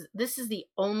because this is the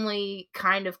only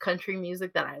kind of country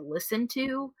music that I listen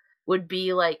to. Would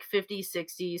be like 50s,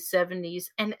 60s, 70s,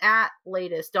 and at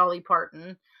latest Dolly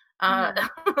Parton.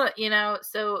 You know,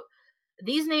 so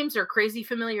these names are crazy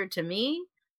familiar to me.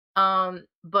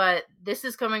 But this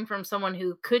is coming from someone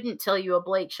who couldn't tell you a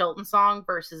Blake Shelton song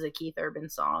versus a Keith Urban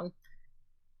song.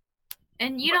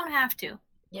 And you don't have to.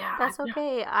 Yeah. That's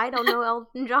okay. I don't know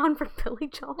Elton John from Billy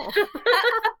Joel.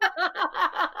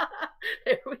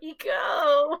 There we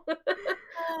go.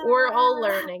 We're all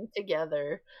learning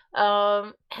together.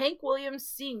 Hank Williams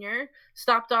Sr.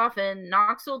 stopped off in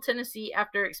Knoxville, Tennessee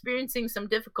after experiencing some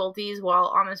difficulties while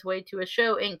on his way to a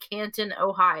show in Canton,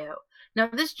 Ohio. Now,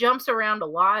 this jumps around a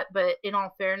lot, but in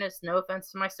all fairness, no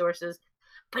offense to my sources,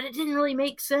 but it didn't really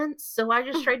make sense, so I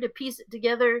just tried to piece it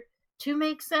together to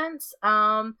make sense.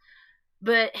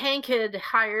 But Hank had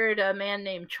hired a man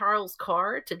named Charles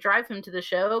Carr to drive him to the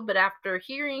show, but after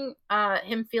hearing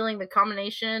him feeling the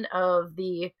combination of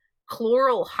the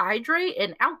chloral hydrate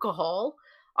and alcohol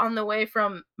on the way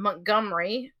from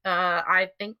Montgomery, I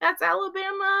think that's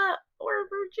Alabama or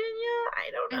Virginia,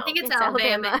 I don't know. I think it's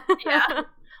Alabama. Yeah.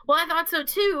 Well, I thought so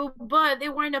too, but they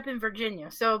wind up in Virginia.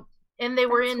 So, and they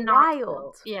were in wild.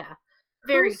 Knoxville. Yeah.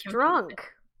 Very Who's drunk?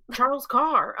 Charles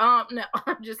Carr. No,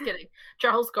 I'm just kidding.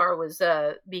 Charles Carr was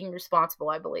being responsible,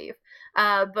 I believe.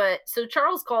 But so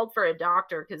Charles called for a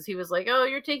doctor because he was like, "Oh,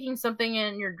 you're taking something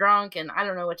and you're drunk, and I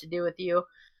don't know what to do with you."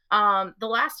 The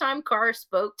last time Carr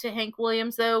spoke to Hank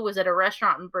Williams, though, was at a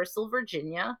restaurant in Bristol,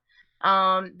 Virginia.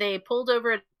 They pulled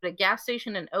over at a gas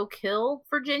station in Oak Hill,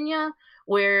 Virginia,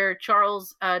 where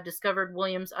Charles discovered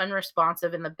Williams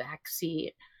unresponsive in the back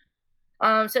seat.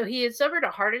 So he had suffered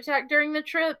a heart attack during the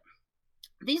trip.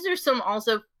 These are some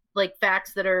also like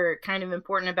facts that are kind of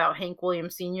important about Hank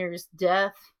Williams Sr.'s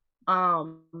death.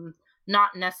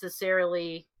 Not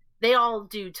necessarily, they all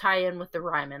do tie in with the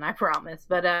Ryman, I promise.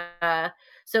 But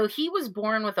so he was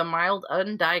born with a mild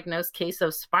undiagnosed case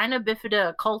of spina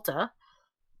bifida occulta,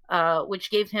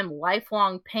 which gave him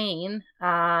lifelong pain,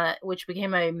 which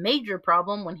became a major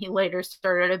problem when he later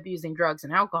started abusing drugs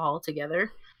and alcohol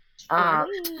together.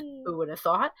 Who would have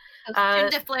thought?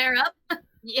 To flare up.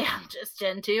 Yeah, just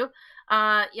Gen 2.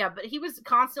 Yeah, but he was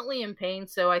constantly in pain,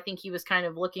 so I think he was kind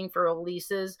of looking for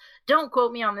releases. Don't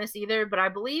quote me on this either, but I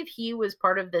believe he was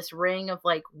part of this ring of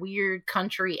like weird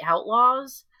country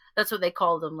outlaws. That's what they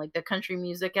called them, like the country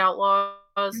music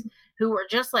outlaws, who were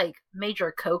just like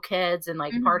major cokeheads and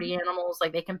like party animals.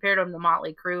 Like they compared them to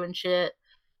Motley Crue and shit.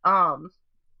 And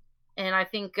I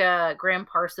think Graham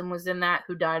Parson was in that,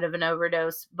 who died of an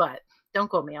overdose, but don't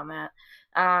quote me on that.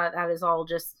 That is all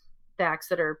just facts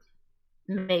that are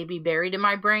maybe buried in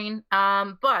my brain.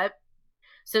 But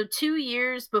so 2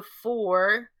 years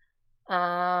before,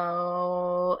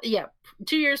 2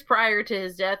 years prior to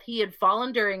his death, he had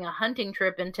fallen during a hunting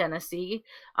trip in Tennessee,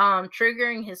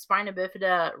 triggering his spina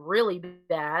bifida really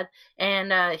bad.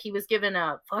 And he was given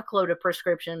a fuckload of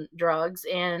prescription drugs.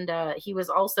 And he was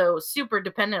also super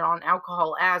dependent on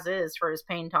alcohol as is for his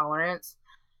pain tolerance.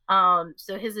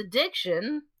 So his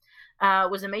addiction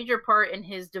was a major part in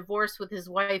his divorce with his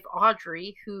wife,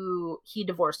 Audrey, who he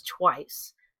divorced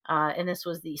twice. And this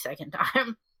was the second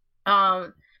time.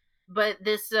 But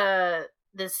this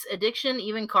addiction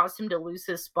even caused him to lose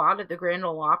his spot at the Grand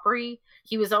Ole Opry.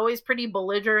 He was always pretty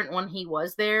belligerent when he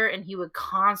was there, and he would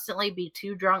constantly be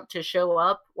too drunk to show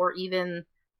up or even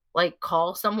like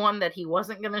call someone that he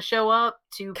wasn't going to show up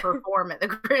to perform at the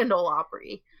Grand Ole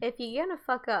Opry. If you're going to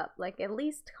fuck up, like at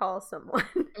least call someone.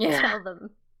 Yeah. Tell them.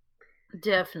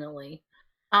 Definitely.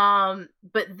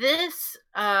 But this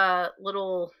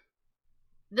little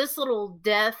this little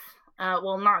death,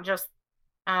 well, not just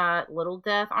little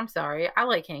death. I'm sorry. I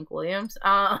like Hank Williams.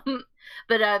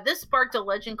 But this sparked a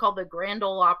legend called the Grand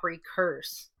Ole Opry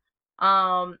curse.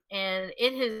 And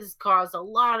it has caused a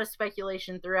lot of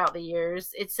speculation throughout the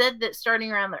years. It's said that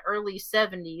starting around the early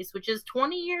 70s, which is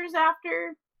 20 years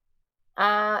after,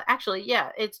 actually,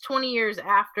 yeah, it's 20 years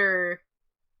after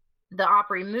the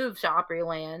Opry moved to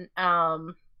Opryland.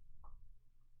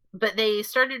 But they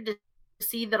started to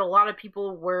see that a lot of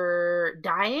people were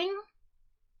dying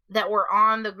that were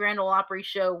on the Grand Ole Opry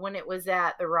show when it was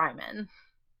at the Ryman.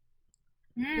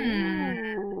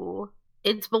 Ooh.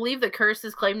 It's believed the curse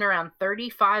has claimed around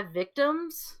 35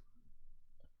 victims.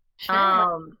 Shit.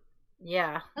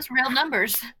 Yeah. Those real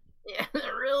numbers. Yeah,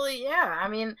 really, yeah. I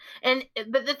mean,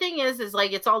 but the thing is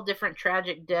like it's all different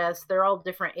tragic deaths. They're all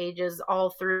different ages, all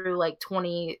through like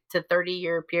 20 to 30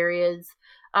 year periods.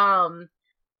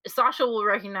 Sasha will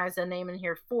recognize the name in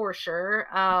here for sure.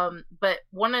 But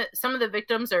some of the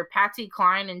victims are Patsy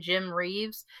Cline and Jim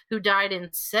Reeves, who died in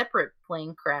separate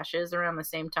plane crashes around the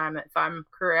same time, if I'm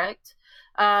correct.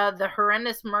 The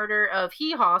horrendous murder of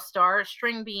Hee Haw star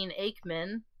String Bean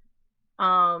Aikman.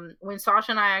 When Sasha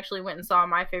and I actually went and saw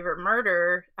My Favorite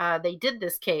Murder, they did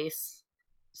this case.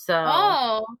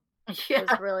 So, yeah. It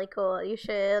was really cool. You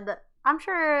should. I'm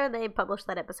sure they publish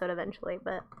that episode eventually,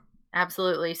 but.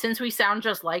 Absolutely. Since we sound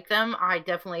just like them, I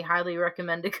definitely highly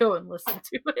recommend to go and listen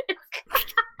to it.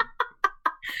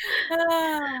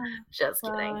 Just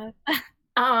kidding.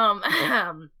 A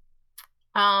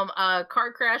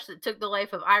car crash that took the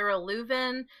life of Ira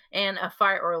Levine and a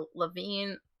fire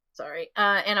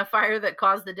that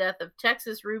caused the death of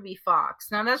Texas Ruby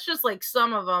Fox. Now that's just like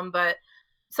some of them, but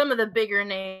some of the bigger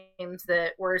names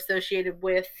that were associated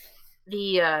with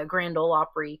the Grand Ole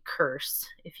Opry curse,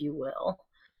 if you will.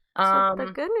 So the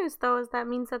good news, though, is that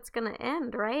means that's going to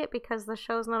end, right? Because the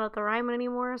show's not at the Ryman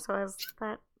anymore, so is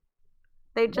that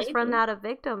they just run out of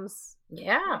victims.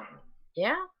 Yeah.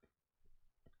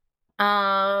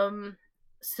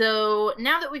 So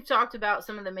now that we've talked about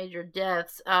some of the major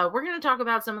deaths, we're going to talk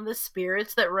about some of the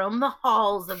spirits that roam the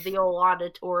halls of the old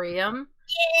auditorium.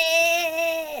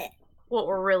 Yeah! What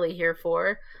we're really here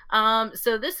for.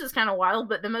 So this is kind of wild,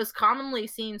 but the most commonly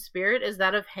seen spirit is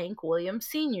that of Hank Williams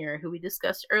Sr., who we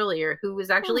discussed earlier, who was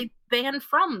actually banned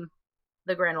from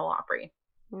the Grand Ole Opry.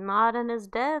 Not in his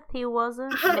death, he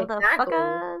wasn't. Exactly.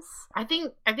 Motherfuckers. I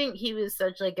think he was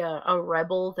such like a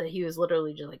rebel that he was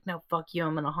literally just like, no, fuck you,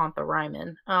 I'm gonna haunt the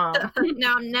Ryman. No,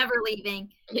 I'm never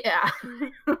leaving. Yeah.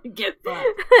 Get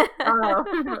fucked.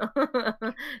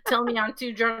 Tell me I'm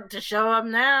too drunk to show up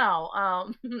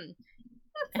now.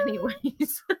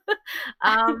 Anyways,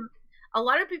 a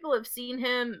lot of people have seen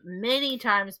him many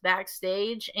times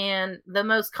backstage, and the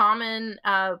most common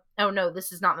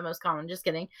this is not the most common, just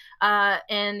kidding.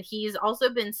 And he's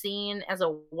also been seen as a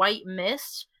white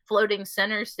mist floating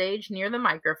center stage near the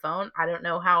microphone. I don't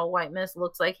know how a white mist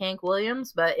looks like Hank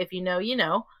Williams, but if you know, you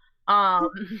know.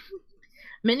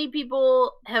 Many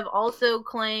people have also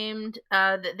claimed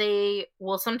that they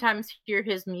will sometimes hear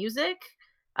his music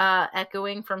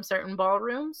echoing from certain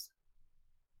ballrooms.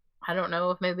 I don't know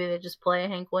if maybe they just play a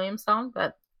Hank Williams song,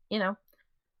 but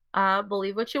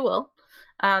believe what you will.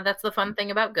 That's the fun thing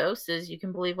about ghosts, is you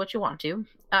can believe what you want to.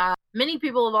 Many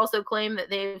people have also claimed that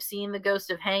they've seen the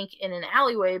ghost of Hank in an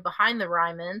alleyway behind the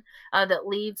Ryman that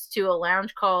leads to a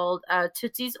lounge called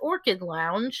Tootsie's Orchid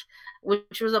Lounge,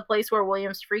 which was a place where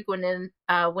Williams frequented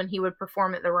when he would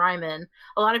perform at the Ryman.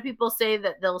 A lot of people say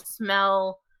that they'll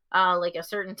smell like a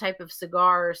certain type of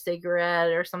cigar or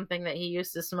cigarette or something that he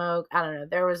used to smoke. I don't know.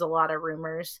 There was a lot of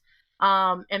rumors.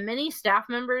 And many staff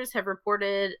members have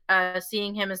reported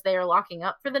seeing him as they are locking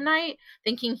up for the night,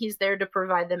 thinking he's there to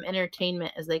provide them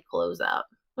entertainment as they close up,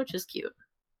 which is cute.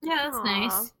 Yeah, that's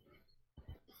nice.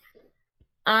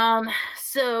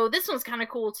 So this one's kind of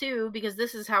cool too, because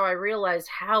this is how I realized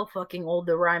how fucking old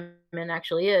the Ryman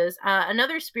actually is.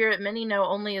 Another spirit many know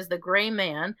only as the Gray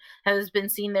Man has been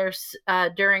seen there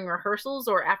during rehearsals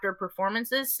or after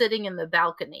performances, sitting in the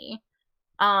balcony.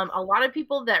 A lot of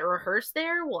people that rehearse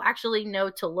there will actually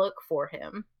know to look for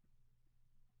him.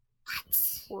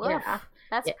 Yeah.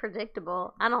 That's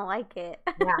predictable. I don't like it.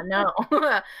 Yeah, no.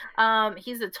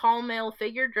 He's a tall male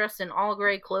figure dressed in all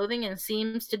gray clothing and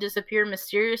seems to disappear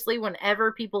mysteriously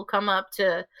whenever people come up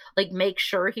to like make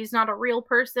sure he's not a real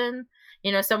person.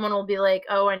 You know, someone will be like,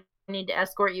 "Oh, I need to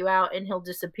escort you out," and he'll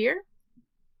disappear.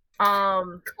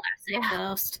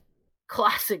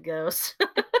 Classic ghost.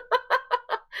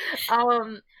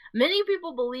 Many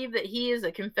people believe that he is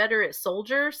a Confederate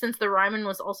soldier, since the Ryman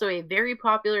was also a very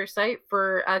popular site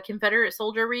for Confederate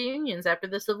soldier reunions after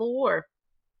the Civil War.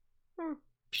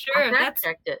 Sure, I fact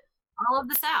checked it. all of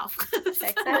the South.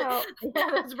 Checks out. Yeah,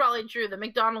 that's probably true. The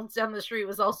McDonald's down the street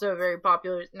was also very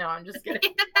popular. No, I'm just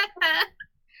kidding.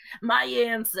 My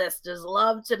ancestors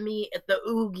loved to meet at the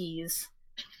Oogies.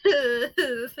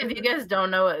 If you guys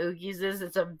don't know what Oogies is,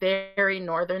 it's a very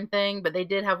northern thing, but they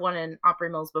did have one in Opry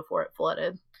Mills before it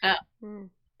flooded. I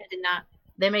did not.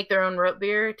 They make their own root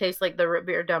beer. It tastes like the root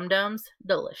beer Dum Dums.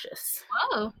 Delicious.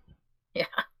 Oh. Yeah.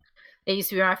 It used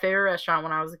to be my favorite restaurant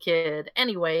when I was a kid.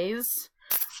 Anyways,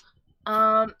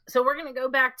 so we're going to go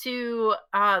back to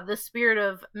the spirit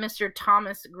of Mr.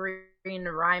 Thomas Green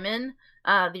Ryman,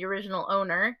 the original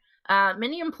owner.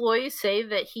 Many employees say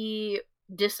that he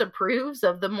disapproves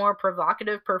of the more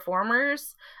provocative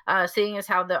performers, seeing as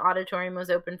how the auditorium was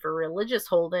open for religious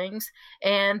holdings,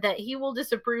 and that he will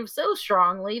disapprove so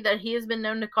strongly that he has been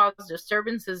known to cause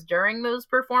disturbances during those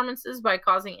performances by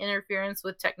causing interference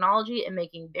with technology and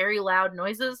making very loud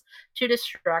noises to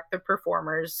distract the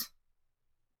performers.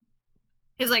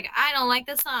 He's like, I don't like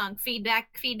the song. Feedback,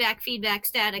 feedback, feedback,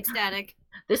 static, static.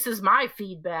 This is my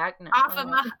feedback. No,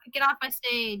 Get off my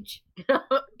stage.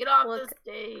 Get off the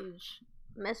stage.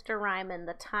 Mr. Ryman,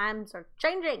 the times are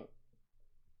changing.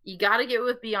 You gotta get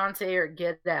with Beyonce or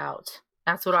get out.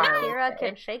 That's what I Shakira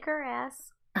can shake her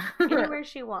ass anywhere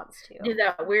she wants to. Do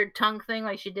that weird tongue thing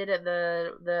like she did at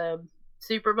the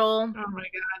Super Bowl. Oh my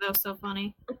god, that was so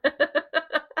funny.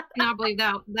 Cannot believe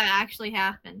that actually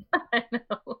happened. I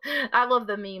know. I love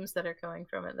the memes that are coming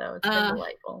from it though. It's been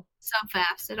delightful. So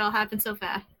fast. It all happened so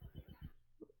fast.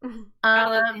 I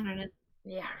love the internet.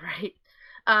 Yeah, right.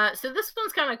 So this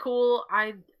one's kind of cool.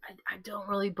 I don't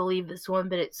really believe this one,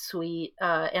 but it's sweet.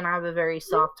 And I have a very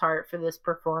soft heart for this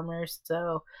performer.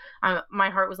 So my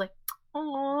heart was like,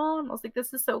 oh, I was like,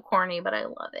 this is so corny, but I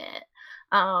love it.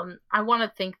 I want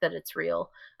to think that it's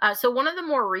real. So one of the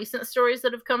more recent stories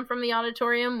that have come from the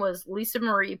auditorium was Lisa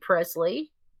Marie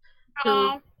Presley,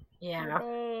 who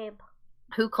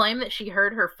claimed that she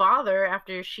heard her father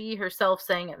after she herself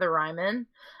sang at the Ryman.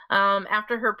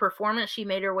 After her performance, she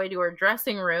made her way to her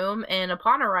dressing room, and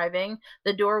upon arriving,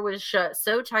 the door was shut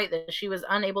so tight that she was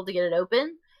unable to get it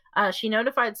open. She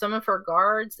notified some of her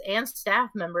guards and staff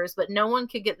members, but no one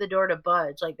could get the door to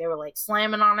budge. Like, they were like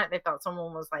slamming on it. They thought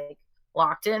someone was like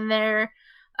locked in there.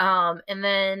 And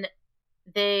then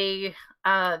they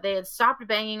had stopped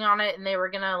banging on it, and they were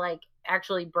gonna like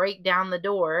actually break down the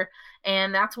door.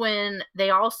 And that's when they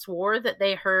all swore that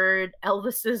they heard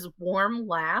Elvis's warm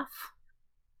laugh.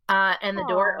 And the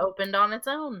door opened on its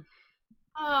own.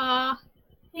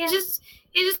 He's just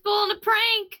pulling a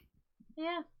prank.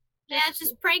 Yeah. Yeah, it's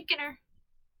just pranking her.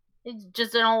 It's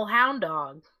just an old hound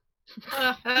dog.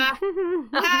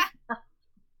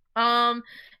 And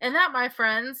that, my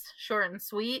friends, short and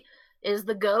sweet, is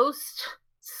the ghosts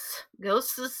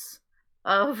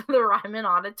of the Ryman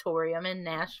Auditorium in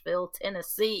Nashville,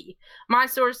 Tennessee. My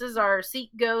sources are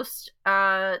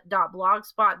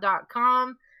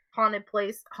seekghost.blogspot.com,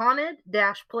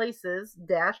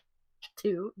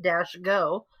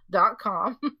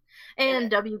 haunted-places-2-go.com,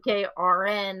 and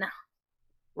WKRN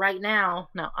right now.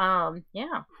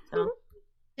 Yeah. So.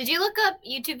 Did you look up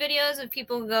YouTube videos of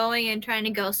people going and trying to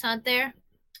ghost hunt there?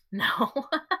 No.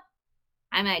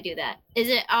 I might do that. Is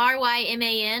it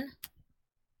RYMAN?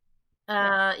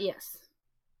 Yes.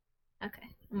 Okay.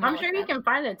 I'm sure you can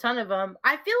find a ton of them.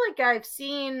 I feel like I've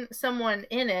seen someone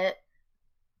in it.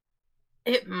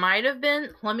 It might have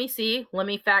been. Let me see. Let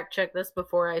me fact check this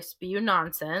before I spew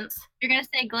nonsense. You're gonna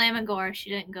say Glam and Gore. She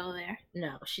didn't go there.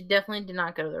 No, she definitely did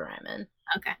not go to the Ryman.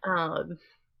 Okay.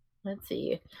 Let's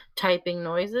see. Typing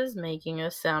noises, making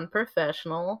us sound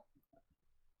professional.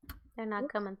 They're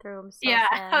not coming through. I'm so sad.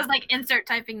 sad. I was like, insert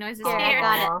typing noises here. I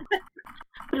got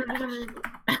it.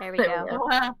 There we go.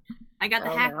 I got the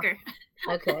hacker.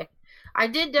 No. Okay. I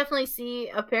did definitely see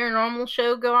a paranormal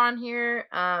show go on here,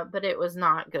 but it was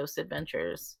not Ghost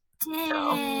Adventures.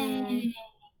 Dang. So,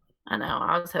 I know.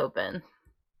 I was hoping.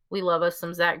 We love us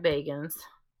some Zach Bagans.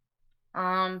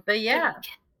 But yeah.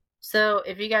 So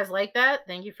if you guys like that,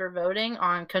 thank you for voting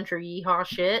on Country Yeehaw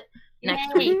shit.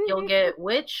 Next week you'll get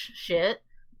Witch shit,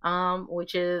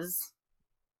 which is,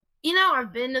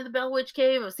 I've been to the Bell Witch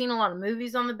Cave. I've seen a lot of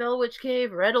movies on the Bell Witch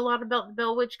Cave, read a lot about the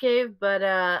Bell Witch Cave, but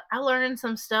I learned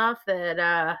some stuff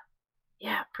that,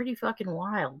 pretty fucking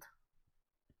wild.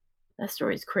 That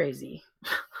story's crazy.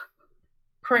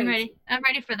 Crazy. I'm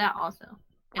ready for that also.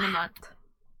 In a month.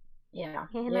 Yeah.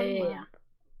 In a month.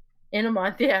 In a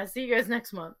month, yeah. See you guys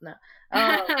next month. No.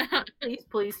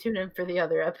 Please tune in for the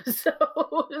other episodes.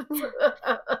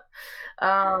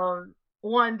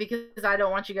 One, because I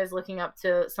don't want you guys looking up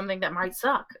to something that might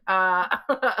suck.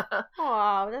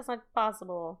 Oh, that's not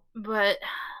possible. But,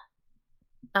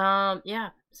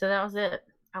 yeah. So that was it.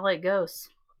 I like ghosts.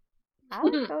 I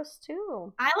like those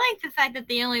too. I like the fact that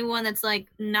the only one that's like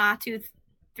not too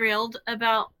thrilled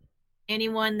about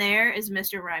anyone there is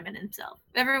Mr. Ryman himself.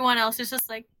 Everyone else is just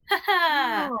like,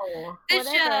 haha, No. good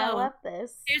Whatever, I show. love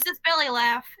this. Here's this belly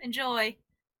laugh. Enjoy.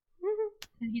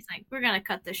 And he's like, we're gonna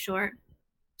cut this short.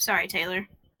 Sorry, Taylor.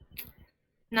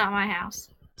 Not my house.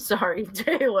 Sorry,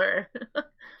 Taylor.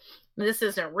 This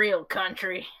isn't real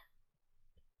country.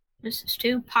 This is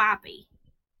too poppy.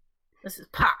 This is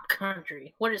pop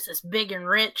country. What is this, big and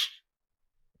rich?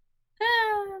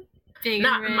 Big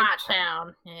Not and in my rich.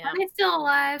 town. Yeah. Are they still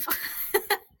alive?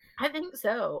 I think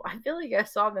so. I feel like I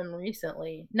saw them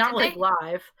recently. Not Did like they?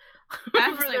 live. I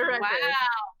was For like, the record. wow,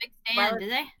 big fan. Violet-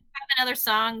 Did they have another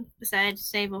song besides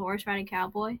Save a Horse Riding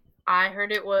Cowboy? I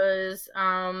heard it was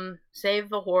Save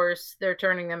the Horse. They're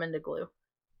turning them into glue.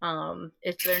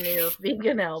 It's their new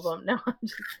vegan album. No, I'm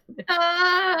just kidding.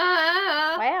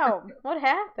 Wow, what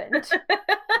happened?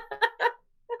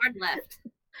 Hard left.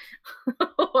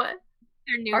 What?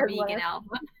 Their new Hard vegan left.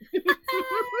 album.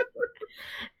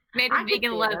 Made I with could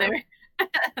vegan see leather.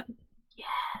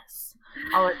 Yes.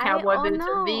 All the cowboy oh boots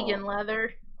no. are vegan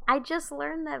leather. I just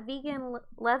learned that vegan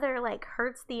leather like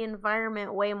hurts the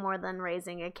environment way more than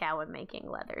raising a cow and making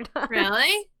leather does.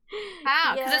 Really?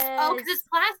 How? Because Yes. it's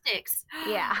plastics.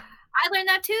 Yeah. I learned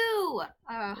that too. Oh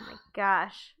my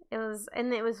gosh. It was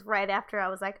right after I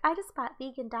was like, I just bought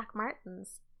vegan Doc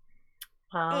Martens.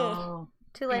 Oh.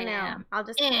 Too late Yeah. now. I'll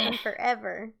just keep them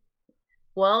forever.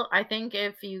 Well, I think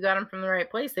if you got them from the right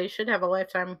place, they should have a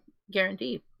lifetime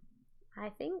guarantee. I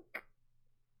think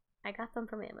I got them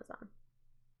from Amazon.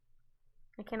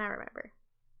 I cannot remember.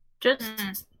 Just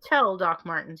tell Doc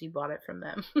Martens you bought it from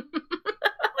them.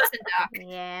 Listen, Doc.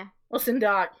 Yeah. Listen,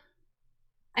 Doc.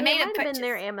 I made it a might have purchase. been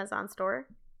their Amazon store.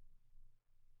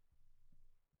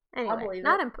 Anyway, believe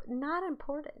not it. not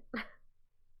important.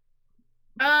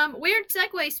 Weird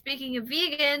segue. Speaking of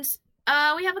vegans,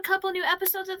 we have a couple new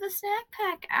episodes of the Snack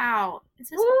Pack out. Is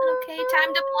this one okay?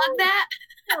 Time to plug that.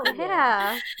 Oh,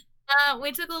 Yeah.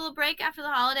 We took a little break after the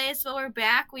holidays, so we're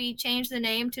back. We changed the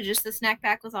name to just the Snack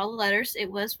Pack with all the letters. It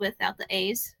was without the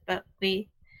A's, but we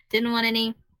didn't want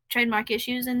any trademark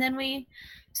issues, and then we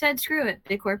said, screw it.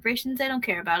 Big corporations, they don't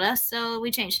care about us, so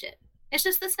we changed it. It's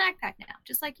just the Snack Pack now,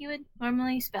 just like you would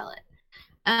normally spell it.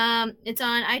 It's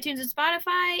on iTunes and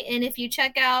Spotify, and if you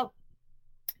check out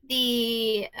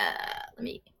the, let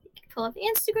me pull up the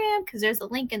Instagram, because there's a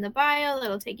link in the bio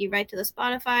that'll take you right to the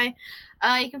Spotify.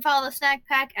 You can follow the Snack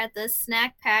Pack at the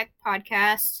Snack Pack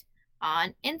Podcast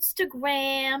on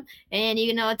Instagram, and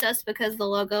you know it's us because the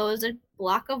logo is a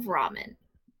block of ramen.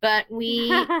 But we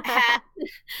had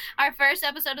our first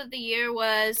episode of the year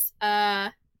was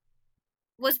vegan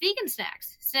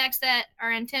snacks that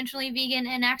are intentionally vegan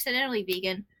and accidentally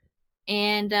vegan,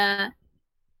 and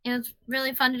it was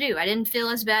really fun to do. I didn't feel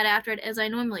as bad after it as I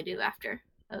normally do after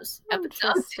those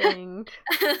episodes. Interesting.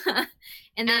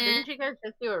 And Now, then didn't you guys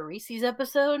just do a Reese's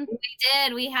episode? we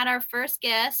did. We had our first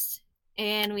guest,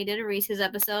 and we did a Reese's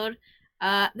episode.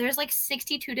 There's like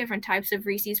 62 different types of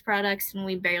Reese's products, and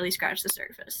we barely scratched the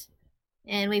surface.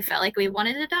 And we felt like we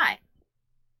wanted to die.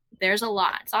 There's a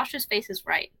lot. Sasha's face is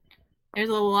right. There's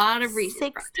a lot of Reese's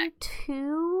products.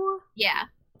 62? Yeah,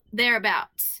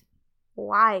 thereabouts.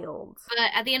 Wild. But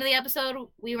at the end of the episode,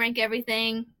 we rank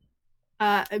everything,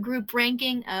 a group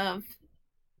ranking of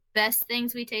best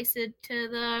things we tasted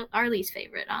to our least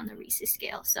favorite on the Reese's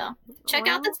scale. So check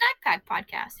out the Well, Snack Pack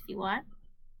podcast if you want.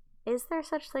 Is there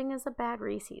such thing as a bad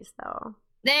Reese's though?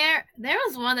 There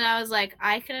was one that I was like,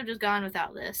 I could have just gone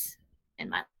without this in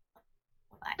my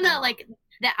life.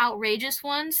 The outrageous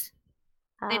ones,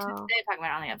 they talk about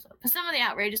it on the episode. But some of the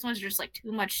outrageous ones are just like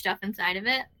too much stuff inside of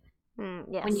it.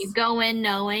 Yes. When you go in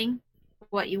knowing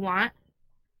what you want,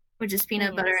 which is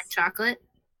peanut butter and Yes. chocolate.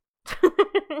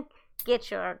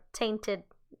 Get your tainted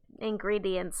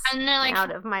ingredients And they're like,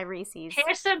 out of my Reese's.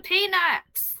 here's some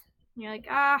peanuts. And you're like,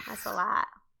 That's a lot.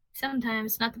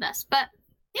 sometimes not the best. But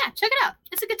yeah, check it out.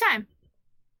 It's a good time.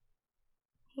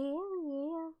 Hell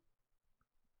yeah.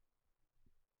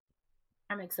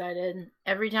 I'm excited.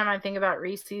 Every time I think about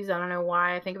Reese's, I don't know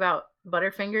why, I think about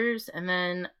Butterfingers, and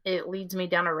then it leads me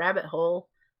down a rabbit hole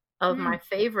of my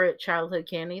favorite childhood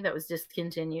candy that was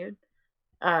discontinued.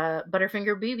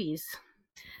 Butterfinger BBs.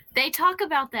 They talk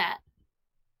about that.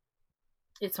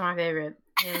 It's my favorite.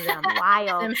 Hands down.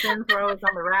 Wild. Simpson throws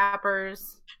on the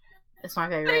wrappers. It's my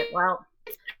favorite. Well,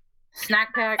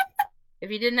 Snack Pack. If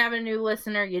you didn't have a new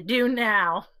listener, you do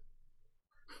now.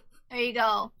 There you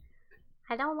go.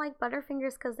 I don't like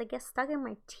Butterfingers because they get stuck in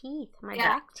my teeth, my Yeah.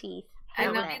 back teeth. I Hate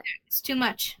don't it. either. It's too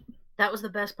much. that was the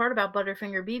best part about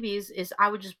Butterfinger BBs is I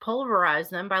would just pulverize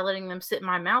them by letting them sit in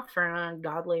my mouth for an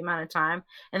ungodly amount of time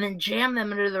and then jam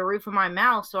them into the roof of my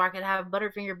mouth so I could have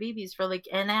Butterfinger BBs for like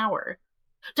an hour.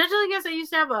 Did I tell you guys I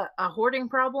used to have a hoarding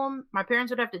problem? My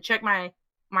parents would have to check my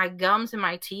gums and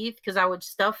my teeth because I would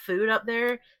stuff food up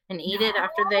there and eat it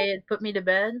after they had put me to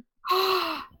bed.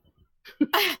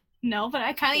 No, but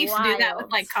I kind of used to do that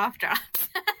with like cough drops.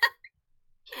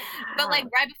 But like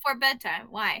right before bedtime.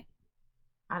 Why?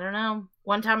 I don't know.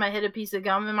 One time I hid a piece of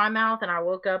gum in my mouth and I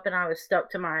woke up and I was stuck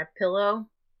to my pillow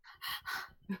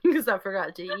because I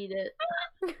forgot to eat it.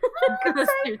 I was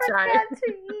too tired. I forgot to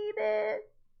eat it.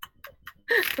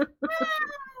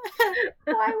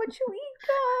 Why would you eat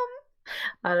gum?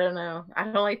 I don't know. I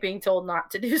don't like being told not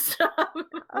to do stuff.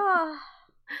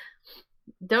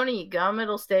 Don't eat gum.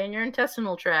 It'll stay in your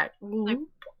intestinal tract. Like,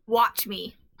 watch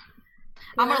me.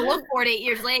 I'm going to look for it 8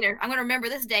 years later. I'm going to remember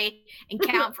this day and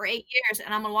count for 8 years,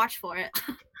 and I'm going to watch for it.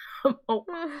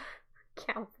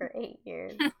 Count for 8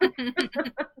 years.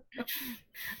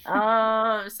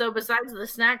 So besides the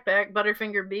snack pack,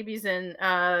 Butterfinger BBs, and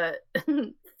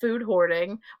food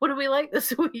hoarding, what do we like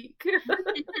this week?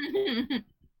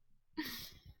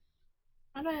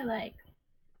 What do I like?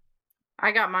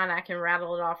 I got mine. I can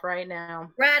rattle it off right now.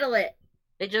 Rattle it.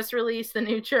 They just released the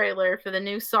new trailer for the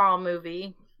new Saw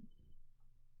movie.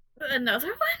 Another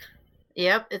one?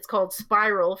 Yep, it's called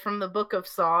Spiral from the Book of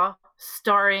Saw,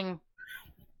 starring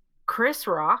Chris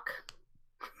Rock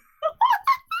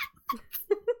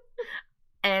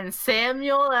and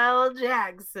Samuel L.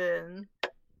 Jackson.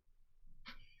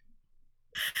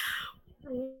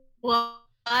 What?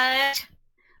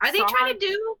 Are they trying to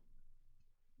do?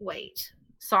 Wait.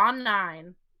 Saw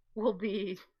 9 will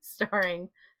be starring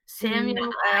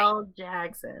Samuel L.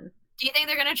 Jackson. Do you think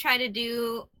they're gonna try to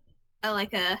do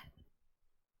like a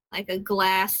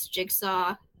glass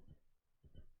jigsaw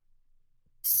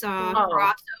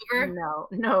crossover?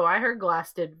 No, I heard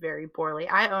Glass did very poorly.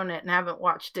 I own it and haven't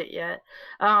watched it yet.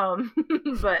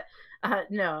 But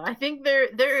no, I think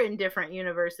they're in different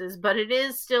universes, but it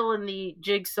is still in the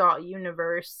Jigsaw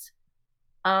universe.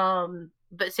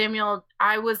 But Samuel,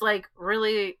 I was like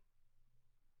really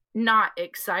not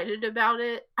excited about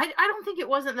it. I don't think it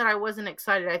wasn't that I wasn't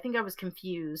excited. I think I was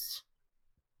confused.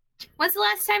 When's the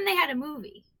last time they had a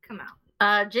movie come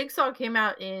out? Jigsaw came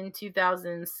out in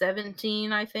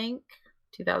 2017, I think.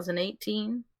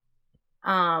 2018.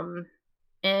 And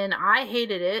I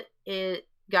hated it. It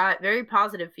got very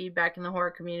positive feedback in the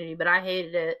horror community, but I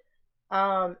hated it.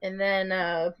 And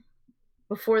then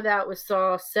before that was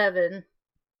Saw 7,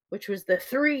 which was the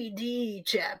 3D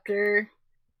chapter.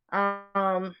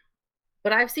 But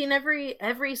I've seen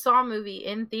every Saw movie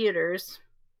in theaters,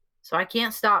 so I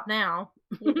can't stop now.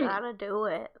 You gotta do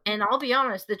it. And I'll be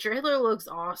honest, the trailer looks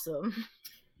awesome.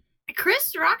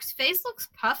 Chris Rock's face looks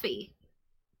puffy.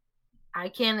 I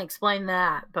can't explain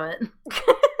that, but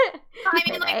I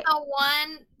mean, like the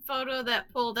one photo that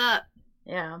pulled up.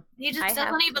 Yeah. He just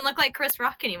doesn't even look like Chris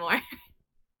Rock anymore.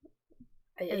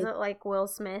 Is it like Will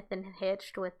Smith and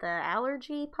Hitched with the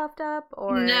allergy puffed up?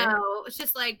 Or no, it's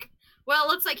just like, well, it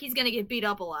looks like he's gonna get beat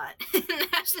up a lot.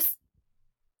 That's just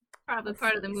probably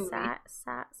part of the movie.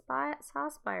 Saw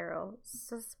Spiral.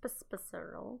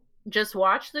 Just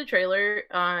watch the trailer.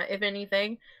 If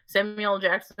anything, Samuel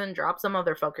Jackson dropped some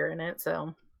motherfucker in it,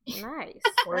 so nice.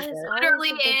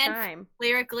 Literally and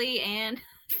lyrically and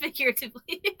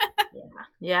figuratively.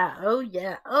 Yeah. Oh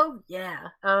yeah.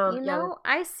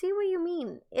 I see what you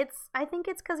mean. I think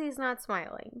it's because he's not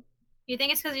smiling. You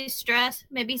think it's because he's stressed?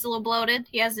 Maybe he's a little bloated.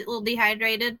 He has a little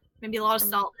dehydrated. Maybe a lot of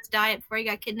salt in his diet before he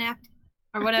got kidnapped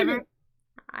or whatever.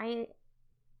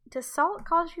 Does salt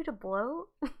cause you to bloat?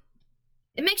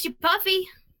 It makes you puffy.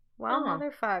 Well,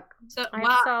 motherfuck. So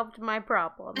I've solved my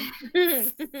problem.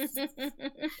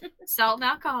 Salt and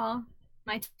alcohol,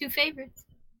 my two favorites.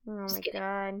 Oh my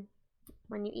god!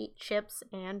 When you eat chips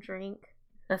and drink,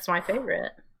 that's my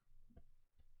favorite.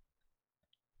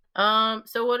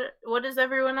 So what does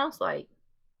everyone else like?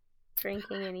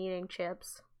 Drinking and eating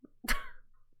chips.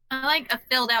 I like a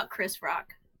filled out Chris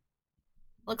Rock.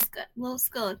 Looks good. Looks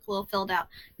good. A little filled out.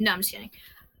 No, I'm just kidding.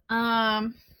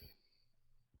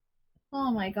 Oh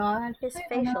my god. His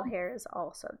facial hair is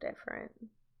also different.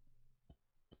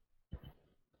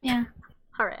 Yeah.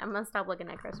 Alright, I'm gonna stop looking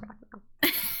at Chris Rock now.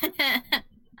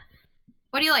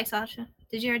 What do you like, Sasha?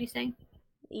 Did you already say?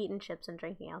 Eating chips and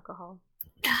drinking alcohol.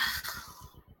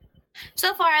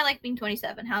 So far, I like being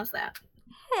 27. How's that?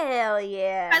 Hell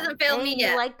yeah. Hasn't failed me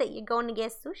yet. You like that you're going to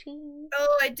get sushi.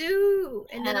 Oh, I do.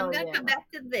 And then I'm going to come back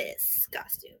to this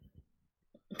costume.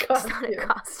 It's not a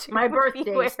costume. My birthday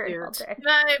suit.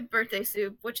 My birthday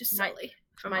suit, which is silly.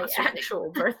 from My Australia.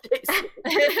 actual birthday.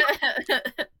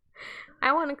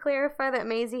 I want to clarify that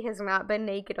Maisie has not been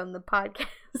naked on the podcast.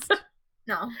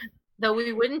 No. Though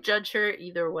we wouldn't judge her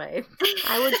either way.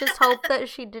 I would just hope that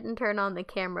she didn't turn on the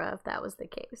camera if that was the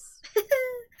case.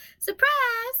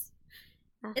 Surprise!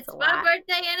 That's It's a my lot.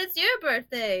 birthday and it's your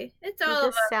birthday. It's You all just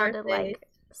of our sounded birthdays. like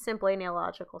Simply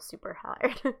Neological super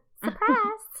hard.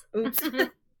 Surprise! Oops.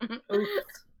 Oops.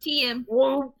 TM.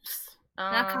 Whoops.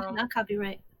 Not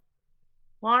copyright.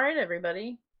 Well, all right,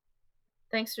 everybody.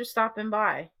 Thanks for stopping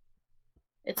by.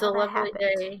 It's a Oh, that lovely happened.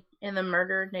 day in the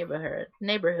murdered neighborhood.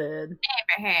 Neighborhood.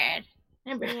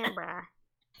 Yeah, bruh.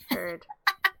 Heard.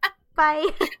 Bye.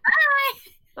 Bye.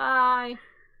 Bye.